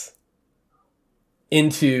this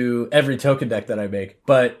into every token deck that I make,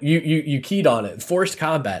 but you keyed on it. Forced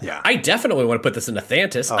combat. Yeah. I definitely want to put this into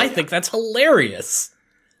Thantis. I think that's hilarious.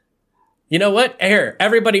 You know what? Here,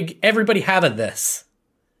 everybody have this.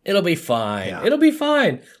 It'll be fine. Yeah. It'll be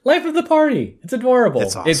fine. Life of the Party. It's adorable.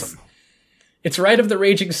 It's awesome. It's Rite of the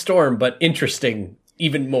Raging Storm, but interesting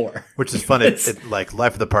even more. Which is fun. It like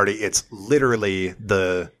Life of the Party, it's literally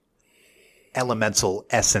the elemental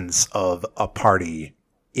essence of a party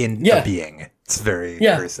in a being. It's very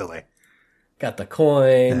silly. Got the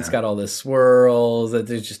coins, got all the swirls, that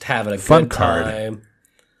they're just having a fun good time.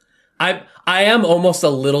 I am almost a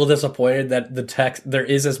little disappointed that the text, there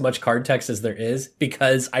is as much card text as there is,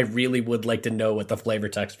 because I really would like to know what the flavor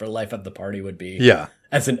text for Life of the Party would be. Yeah.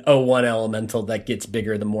 As an 0/1 elemental that gets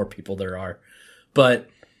bigger the more people there are. But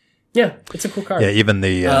yeah, it's a cool card. Yeah, even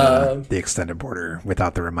the extended border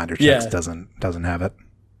without the reminder text doesn't have it.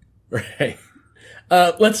 Right.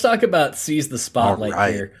 Let's talk about Seize the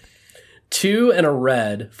Spotlight here. 2 and a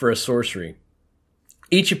red for a sorcery.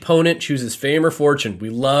 Each opponent chooses fame or fortune. We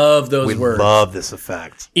love those words. We love this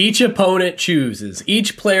effect. Each opponent chooses.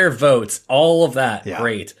 Each player votes. All of that. Yeah.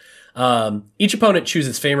 Great. Each opponent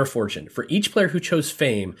chooses fame or fortune. For each player who chose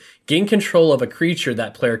fame, gain control of a creature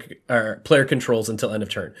that player controls until end of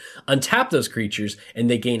turn. Untap those creatures, and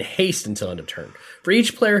they gain haste until end of turn. For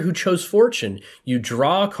each player who chose fortune, you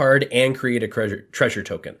draw a card and create a treasure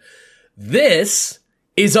token. This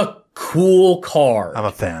is a cool card. I'm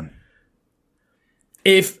a fan.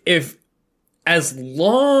 If as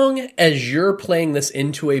long as you're playing this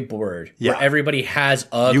into a board where everybody has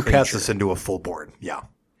a creature, cast this into a full board. Yeah.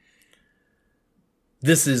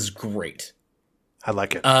 This is great. I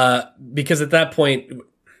like it. Because at that point,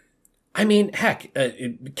 I mean, heck,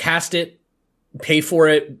 cast it, pay for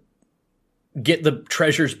it, get the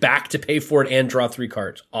treasures back to pay for it, and draw 3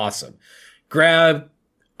 cards. Awesome. Grab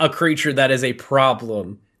a creature that is a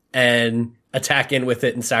problem and attack in with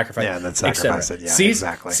it and sacrifice. Yeah, and then sacrifice it. Yeah,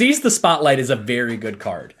 exactly. Seize the Spotlight is a very good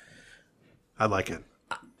card. I like it.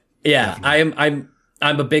 Yeah, definitely.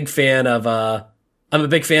 I'm a big fan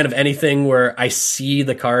of anything where I see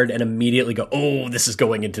the card and immediately go, oh, this is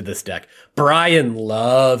going into this deck. Brian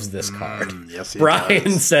loves this card. Yes, Brian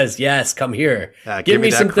does. says, yes, come here. Give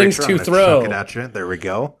me some things to throw. Chuck it at you. There we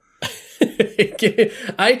go.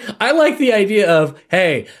 I like the idea of,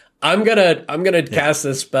 hey, I'm gonna cast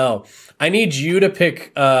this spell. I need you to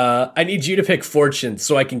pick fortune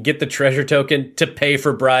so I can get the treasure token to pay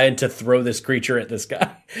for Brian to throw this creature at this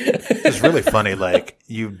guy. It's really funny. Like,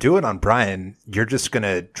 you do it on Brian, you're just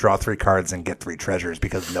gonna draw 3 cards and get 3 treasures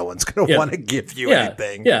because no one's gonna want to give you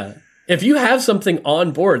anything. Yeah. If you have something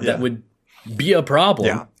on board that would be a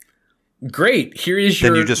problem, great. Here is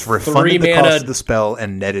your then you just refunded the cost of the spell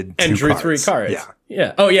and netted 2 and drew cards. 3 cards. Yeah.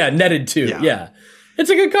 Yeah. Oh yeah, netted 2. Yeah. It's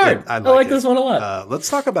a good card. Yeah, I like this one a lot. Let's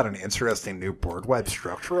talk about an interesting new board wipe,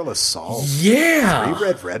 Structural Assault. Yeah.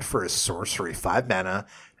 3 red for a sorcery, 5 mana.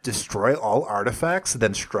 Destroy all artifacts,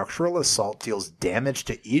 then structural assault deals damage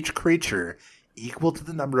to each creature equal to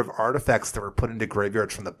the number of artifacts that were put into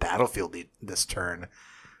graveyards from the battlefield this turn.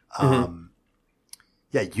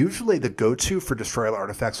 Yeah, usually the go-to for destroy all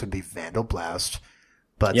artifacts would be Vandal Blast,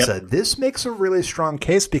 but this makes a really strong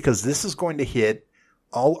case because this is going to hit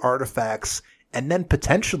all artifacts and then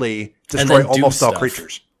potentially destroy almost all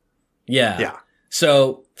creatures. Yeah.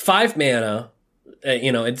 So 5 mana,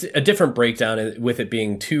 it's a different breakdown with it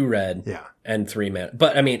being 2 red and 3 mana.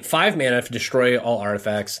 But I mean, 5 mana to destroy all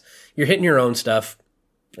artifacts. You're hitting your own stuff.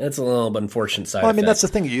 That's a little unfortunate side effect. That's the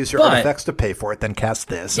thing. You use your artifacts to pay for it, then cast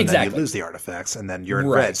this, and then you lose the artifacts, and then you're in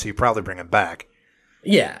red, so you probably bring them back.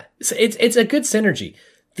 Yeah. So it's a good synergy.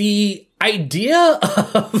 The idea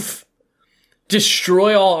of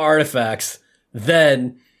destroy all artifacts,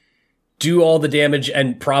 then do all the damage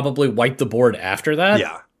and probably wipe the board after that.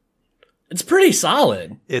 Yeah. It's pretty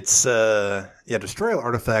solid. It's, destroy all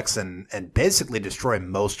artifacts and basically destroy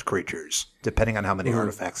most creatures, depending on how many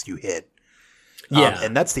artifacts you hit. Yeah.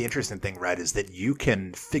 And that's the interesting thing, right, is that you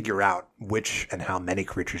can figure out which and how many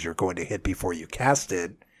creatures you're going to hit before you cast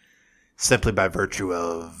it simply by virtue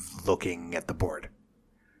of looking at the board.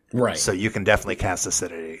 Right. So you can definitely cast this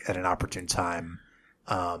at an opportune time.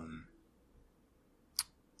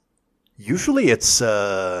 Usually it's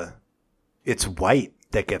white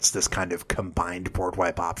that gets this kind of combined board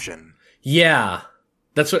wipe option. Yeah.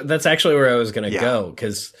 That's actually where I was going to go,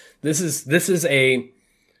 because this is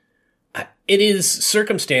it is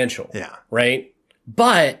circumstantial. Yeah. Right?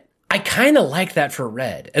 But I kind of like that for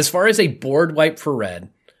red. As far as a board wipe for red,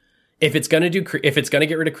 if it's going to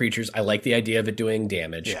get rid of creatures, I like the idea of it doing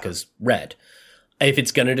damage because red. If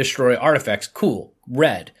it's going to destroy artifacts, cool,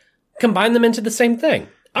 red. Combine them into the same thing.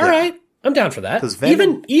 All right, I'm down for that.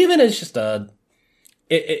 Even as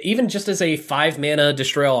just as a 5 mana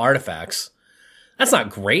destroy all artifacts, that's not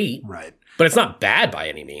great. Right. But it's not bad by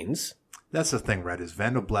any means. That's the thing, right? Is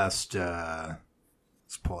Vandal Blast,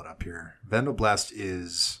 let's pull it up here. Vandal Blast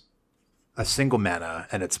is a single mana,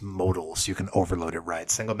 and it's modal, so you can overload it right.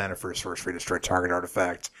 Single mana for a sorcery, destroy target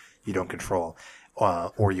artifact you don't control.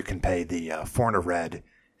 Or you can pay the 4 and a red,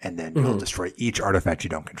 and then you'll destroy each artifact you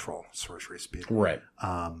don't control. Sorcery speed. Right.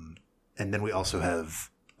 And then we also have,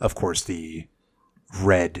 of course, the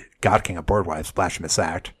red God King of Board Wipe, Blasphemous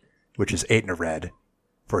Act, which is 8 and a red.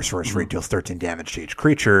 For a sorcery, deals 13 damage to each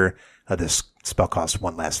creature. This spell costs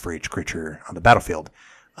 1 less for each creature on the battlefield.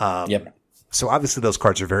 So obviously those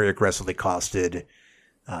cards are very aggressively costed.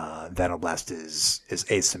 Vandal Blast is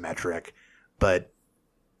asymmetric. But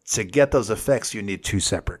to get those effects, you need 2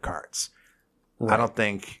 separate cards. Right. I don't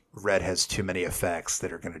think red has too many effects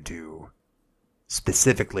that are going to do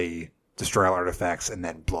specifically destroy all artifacts and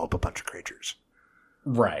then blow up a bunch of creatures.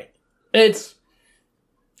 Right.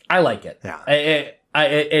 I like it. Yeah.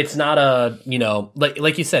 It's not a,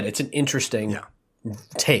 like you said, it's an interesting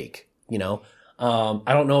take, I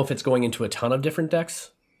don't know if it's going into a ton of different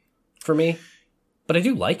decks for me, but I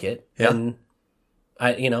do like it. Yeah. And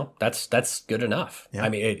that's good enough. Yeah. I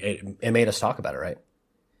mean, it made us talk about it, right?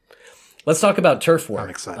 Let's talk about Turf War.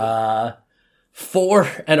 I'm excited.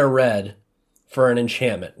 4 and a red for an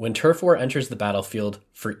enchantment. When Turf War enters the battlefield,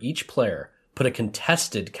 for each player, put a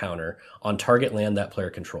contested counter on target land that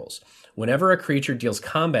player controls. Whenever a creature deals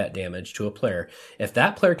combat damage to a player, if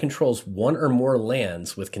that player controls 1 or more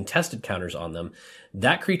lands with contested counters on them,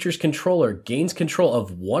 that creature's controller gains control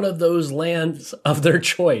of one of those lands of their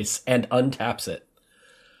choice and untaps it.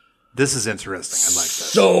 This is interesting. I like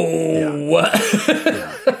this.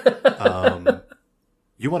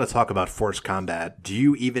 You want to talk about forced combat. Do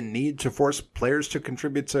you even need to force players to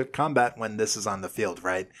contribute to combat when this is on the field,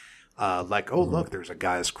 right? Look, there's a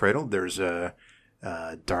Gaia's Cradle, there's a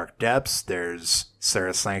Dark Depths, there's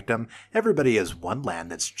Sarah's Sanctum. Everybody has 1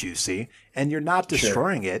 land that's juicy, and you're not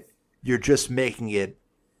destroying it. You're just making it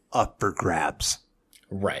up for grabs.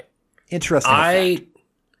 Right. Interesting effect.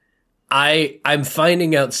 I'm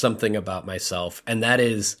finding out something about myself, and that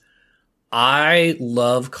is I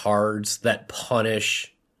love cards that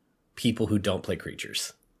punish people who don't play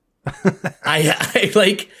creatures. I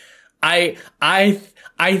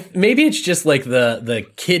maybe it's just like the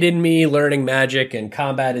kid in me learning Magic and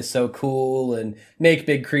combat is so cool and make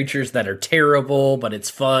big creatures that are terrible, but it's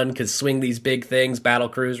fun because swing these big things, battle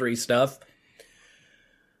cruisery stuff.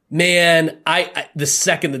 Man, I the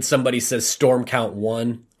second that somebody says storm count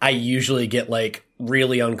 1, I usually get like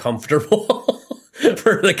really uncomfortable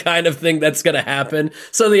for the kind of thing that's going to happen.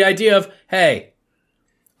 So the idea of, hey,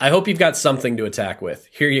 I hope you've got something to attack with.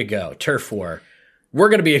 Here you go. Turf War. We're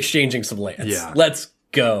going to be exchanging some lands. Yeah. Let's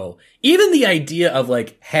go. Even the idea of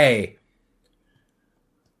like, hey,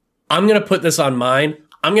 I'm going to put this on mine.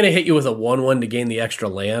 I'm going to hit you with a 1/1 to gain the extra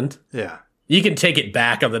land. Yeah. You can take it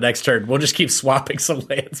back on the next turn. We'll just keep swapping some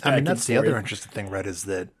lands back. That's the other interesting thing, Red, is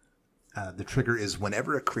that the trigger is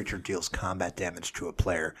whenever a creature deals combat damage to a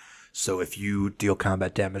player. So if you deal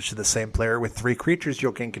combat damage to the same player with 3 creatures,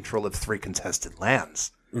 you'll gain control of 3 contested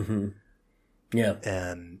lands. Mm-hmm. Yeah.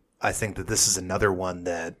 And I think that this is another one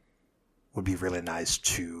that would be really nice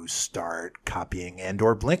to start copying and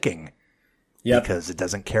or blinking. Yeah. Because it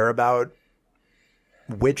doesn't care about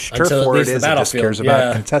which turf war it is. It just cares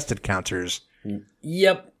about contested counters.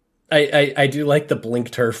 Yep. I do like the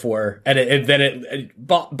blink turf war. And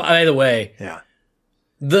by the way, yeah.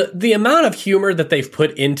 The amount of humor that they've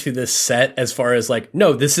put into this set as far as like,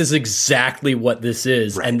 no, this is exactly what this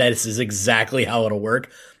is, right. And this is exactly how it'll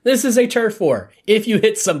work. This is a turf war. If you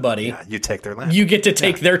hit somebody, you take their land. You get to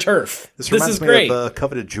take their turf. This is great. Of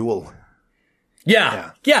Coveted Jewel.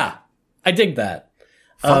 Yeah. I dig that.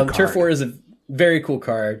 Turf war is a very cool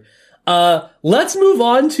card. Let's move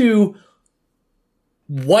on to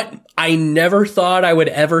what I never thought I would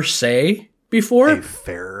ever say before. A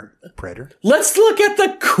fair Praetor. Let's look at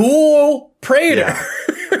the cool Praetor.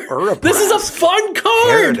 Yeah. This is a fun card.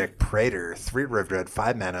 Heretic Praetor, 3 red,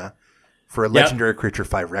 5 mana for a legendary creature,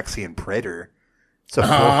 5 Rexian Praetor. It's a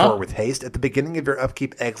 4/4 with haste. At the beginning of your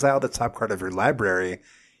upkeep, exile the top card of your library.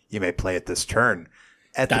 You may play it this turn.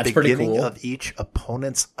 At the beginning of each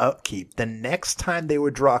opponent's upkeep, the next time they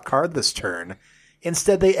would draw a card this turn,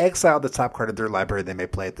 instead they exile the top card of their library. They may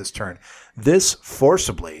play it this turn. This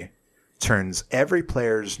forcibly turns every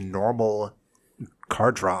player's normal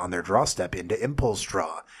card draw on their draw step into impulse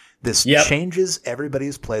draw. This changes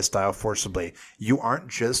everybody's playstyle forcibly. You aren't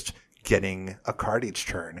just getting a card each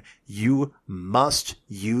turn. You must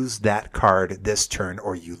use that card this turn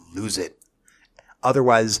or you lose it.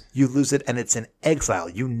 Otherwise, you lose it and it's in exile.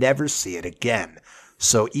 You never see it again.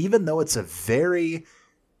 So even though it's a very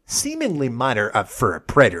seemingly minor, for a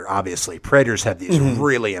Praetor, obviously, Praetors have these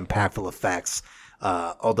really impactful effects.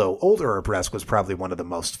 Although Old Urabresk was probably one of the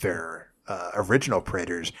most fair original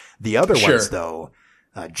Praetors. The other ones, though,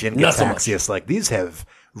 Jin Gitaxias, like these have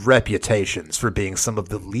reputations for being some of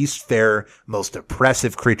the least fair, most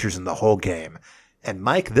oppressive creatures in the whole game. And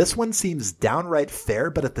Mike, this one seems downright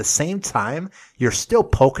fair, but at the same time, you're still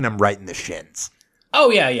poking them right in the shins.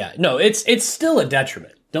 Oh, yeah. No, it's still a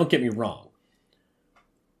detriment. Don't get me wrong.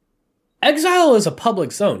 Exile is a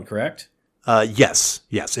public zone, correct? Yes.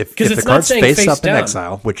 If the card's face up in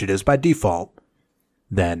exile, which it is by default,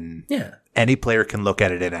 then any player can look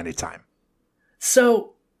at it at any time.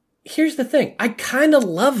 So here's the thing. I kind of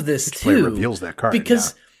love this too. Player reveals that card.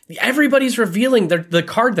 Because everybody's revealing the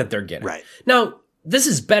card that they're getting. Right. Now, this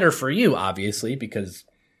is better for you, obviously, because,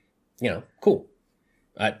 cool.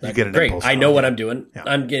 You get an great. impulse I know what I'm doing. Yeah.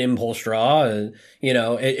 I'm getting impulse draw.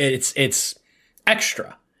 It's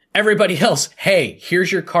extra. Everybody else, hey,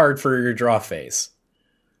 here's your card for your draw phase.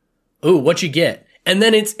 Ooh, what you get? And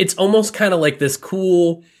then it's almost kind of like this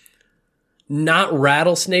cool, not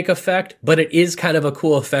rattlesnake effect, but it is kind of a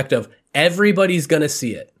cool effect of everybody's going to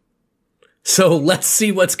see it. So let's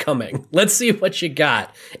see what's coming. Let's see what you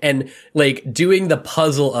got. And like doing the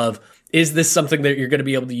puzzle of, is this something that you're going to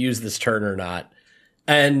be able to use this turn or not?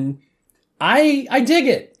 And I dig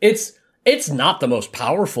it. It's not the most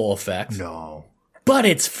powerful effect. No. But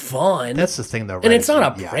it's fun. That's the thing though, right? And it's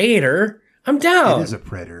not a Praetor. I'm down. It is a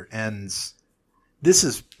Praetor. And this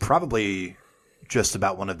is probably just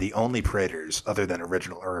about one of the only Praetors other than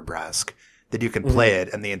original Urabrask that you can play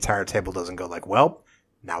it and the entire table doesn't go like, well,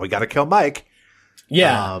 now we got to kill Mike.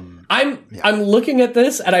 Yeah. I'm looking at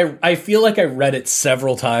this and I feel like I read it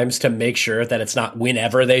several times to make sure that it's not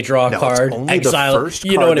whenever they draw a card. It's only exile, the first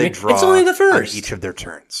you know what I mean? It's only the first on each of their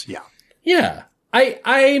turns. Yeah. Yeah.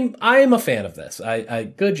 I'm a fan of this.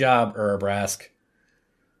 Good job, Urabrask.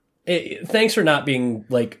 Thanks for not being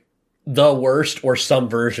like the worst or some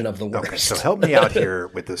version of the worst. Okay, so help me out here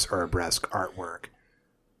with this Urabrask artwork.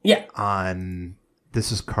 Yeah.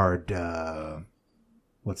 This is card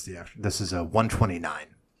what's the actual? This is a 129.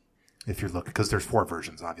 If you're looking, because there's 4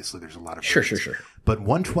 versions. Obviously, there's a lot of versions. Sure. But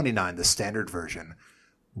 129, the standard version.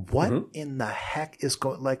 What in the heck is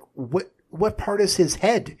going? Like, what part is his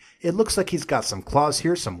head? It looks like he's got some claws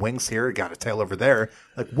here, some wings here, got a tail over there.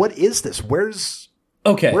 Like, what is this? Where's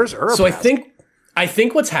Urabrask? So I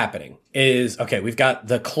think what's happening is we've got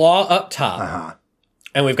the claw up top,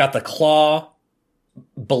 and we've got the claw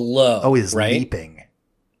below. Oh, he's right? leaping.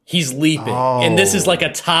 He's leaping. And this is like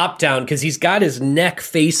a top down because he's got his neck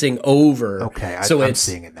facing over. Okay, I'm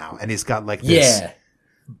seeing it now. And he's got like this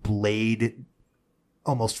blade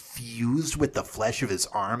almost fused with the flesh of his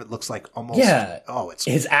arm. It looks like almost... Yeah. Oh, it's...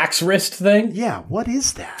 His axe wrist thing? Yeah, what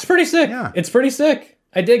is that? It's pretty sick. Yeah. It's pretty sick.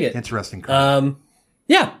 I dig it. Interesting card.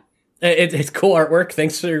 Yeah. It's cool artwork.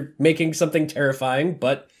 Thanks for making something terrifying,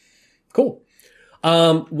 but cool.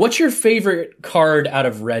 What's your favorite card out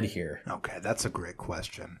of red here? Okay, that's a great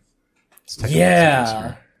question.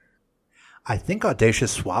 Yeah. I think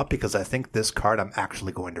Audacious Swap, because I think this card I'm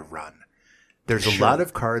actually going to run. There's a lot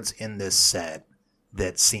of cards in this set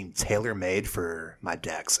that seem tailor-made for my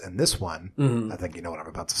decks. And this one, I think you know what I'm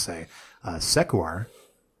about to say. Sekuar,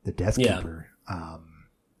 the Death Keeper.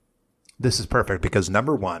 This is perfect because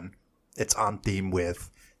number one, it's on theme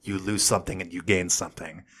with you lose something and you gain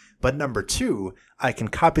something. But number two, I can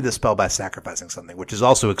copy the spell by sacrificing something, which is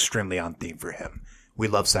also extremely on theme for him. We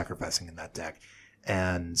love sacrificing in that deck.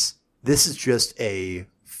 And this is just a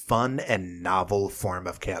fun and novel form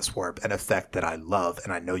of Chaos Warp, an effect that I love,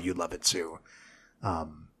 and I know you love it too.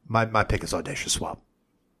 My pick is Audacious Swap.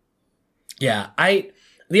 Yeah,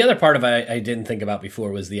 the other part of it I didn't think about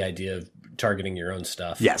before was the idea of targeting your own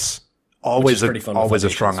stuff. Yes. Always a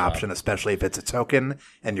strong swap. option, especially if it's a token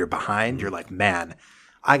and you're behind. You're like, man,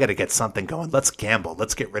 I got to get something going. Let's gamble.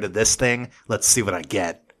 Let's get rid of this thing. Let's see what I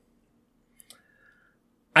get.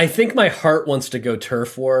 I think my heart wants to go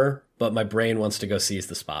Turf War, but my brain wants to go Seize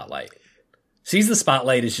the Spotlight. Seize the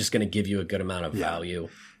Spotlight is just going to give you a good amount of value.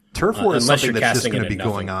 Turf War is something that's just going to be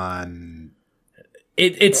going on.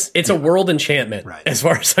 It's a world enchantment, right, as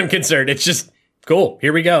far as I'm concerned. It's just cool.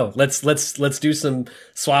 Here we go. Let's do some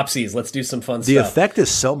swapsies. Let's do some fun stuff. The effect is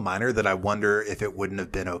so minor that I wonder if it wouldn't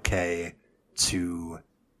have been okay to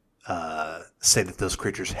say that those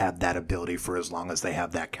creatures have that ability for as long as they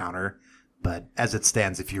have that counter. But as it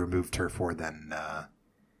stands, if you remove Turf War, then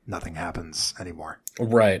nothing happens anymore.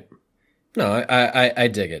 Right. No, I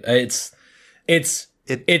dig it.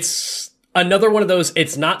 It's another one of those.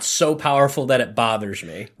 It's not so powerful that it bothers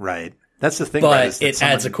me. Right. That's the thing. But it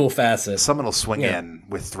adds a cool facet. Someone will swing in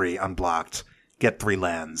with 3 unblocked, get 3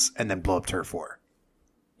 lands, and then blow up Turf War.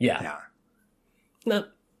 Yeah. No,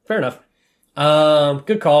 fair enough.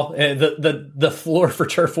 Good call. The floor for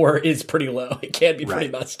Turf War is pretty low. It can be pretty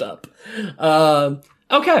messed up.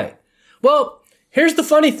 Okay. Well, here's the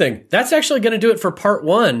funny thing. That's actually going to do it for part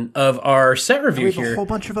 1 of our set review here. We have a whole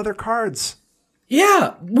bunch of other cards.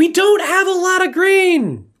 Yeah, we don't have a lot of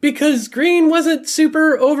green because green wasn't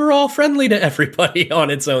super overall friendly to everybody on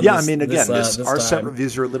its own. Yeah, our set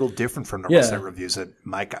reviews are a little different from normal set reviews.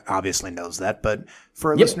 Mike obviously knows that, but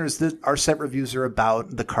for our listeners, our set reviews are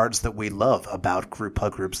about the cards that we love, about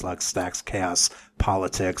groups like Stacks, Chaos,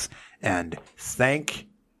 Politics, and thank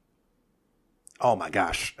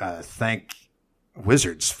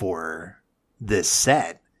Wizards for this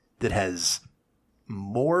set that has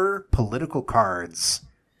more political cards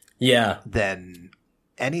than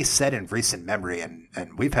any set in recent memory, and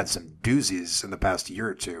we've had some doozies in the past year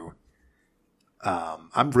or two.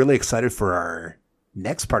 I'm really excited for our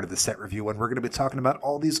next part of the set review when we're going to be talking about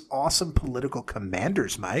all these awesome political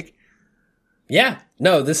commanders, Mike. Yeah.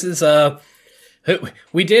 No, this is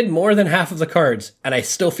we did more than half of the cards, and I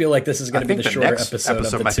still feel like this is going to be the shorter episode of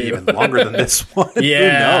the might two. Be even longer than this one.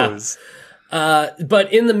 Yeah. Who knows?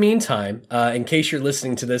 But in the meantime, in case you're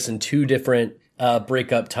listening to this in 2 different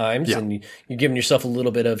breakup times and you're giving yourself a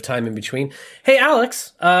little bit of time in between, hey,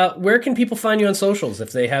 Alex, where can people find you on socials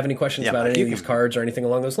if they have any questions about any of these cards or anything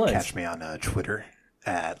along those lines? Catch me on Twitter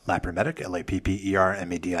at Lappermedic,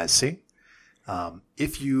 LAPPERMEDIC.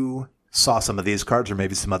 If you saw some of these cards or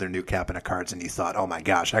maybe some other new Capenna cards and you thought, oh my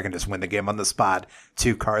gosh, I can just win the game on the spot,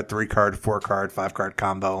 2-card, 3-card, 4-card, 5-card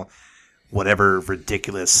combo, whatever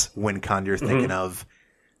ridiculous win con you're thinking of,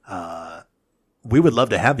 we would love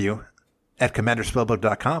to have you at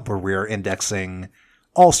commanderspellbook.com, where we are indexing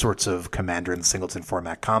all sorts of Commander and Singleton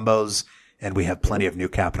format combos, and we have plenty of new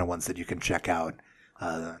Capenna ones that you can check out.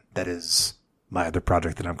 That is my other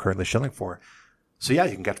project that I'm currently shilling for. So yeah,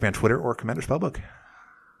 you can catch me on Twitter or Commander Spellbook.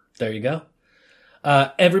 There you go.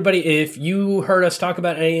 Everybody, if you heard us talk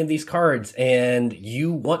about any of these cards and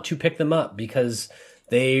you want to pick them up because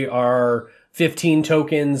they are 15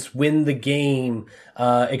 tokens, win the game,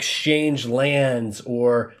 exchange lands,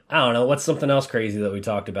 or I don't know, what's something else crazy that we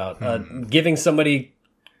talked about? Giving somebody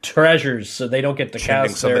treasures so they don't get to Changing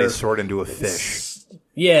cast somebody's sword into a fish.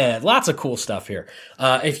 Yeah, lots of cool stuff here.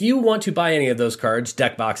 If you want to buy any of those cards,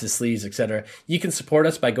 deck boxes, sleeves, etc., you can support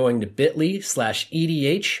us by going to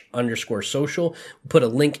bit.ly/EDH_social. Put a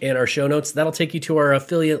link in our show notes. That'll take you to our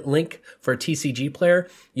affiliate link for a TCG player.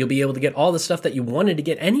 You'll be able to get all the stuff that you wanted to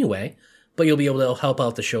get anyway, but you'll be able to help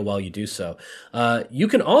out the show while you do so. You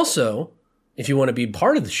can also, if you want to be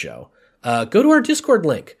part of the show, go to our Discord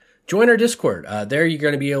link. Join our Discord. There you're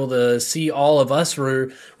going to be able to see all of us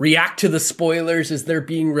react to the spoilers as they're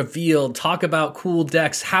being revealed, talk about cool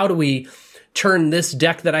decks. How do we turn this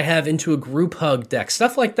deck that I have into a group hug deck,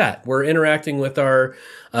 stuff like that. We're interacting with our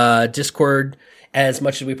Discord as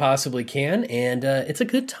much as we possibly can, and it's a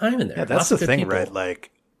good time in there. Yeah, that's the thing, right?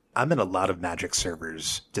 Like, I'm in a lot of Magic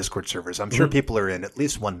servers, Discord servers. I'm sure people are in at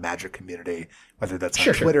least one Magic community, whether that's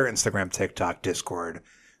on Twitter, Instagram, TikTok, Discord,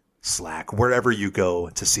 Slack, wherever you go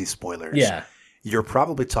to see spoilers. Yeah. You're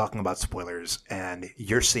probably talking about spoilers, and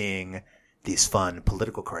you're seeing these fun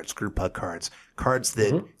political cards, group hug cards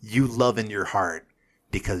that you love in your heart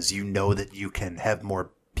because you know that you can have more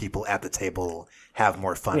people at the table, have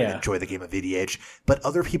more fun, and enjoy the game of EDH. But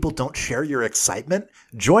other people don't share your excitement.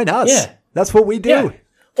 Join us. Yeah. That's what we do. Yeah.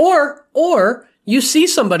 Or you see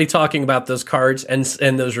somebody talking about those cards and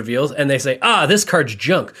those reveals, and they say, this card's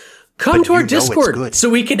junk. Come to our Discord so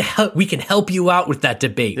we can help you out with that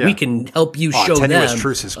debate. Yeah. We can help you show them. Tenuous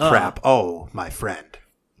Truce is crap. Oh, my friend.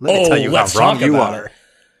 Let me tell you how wrong you are. It.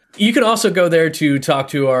 You can also go there to talk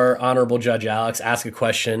to our honorable judge, Alex, ask a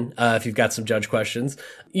question if you've got some judge questions.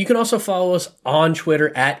 You can also follow us on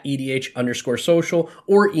Twitter at EDH_social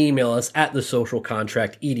or email us at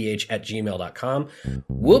thesocialcontractedh@gmail.com.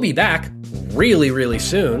 We'll be back really, really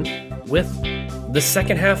soon with the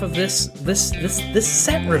second half of this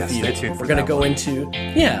set review. Stay tuned for we're going to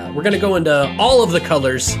go into all of the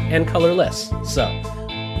colors and colorless. So,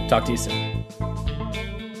 talk to you soon.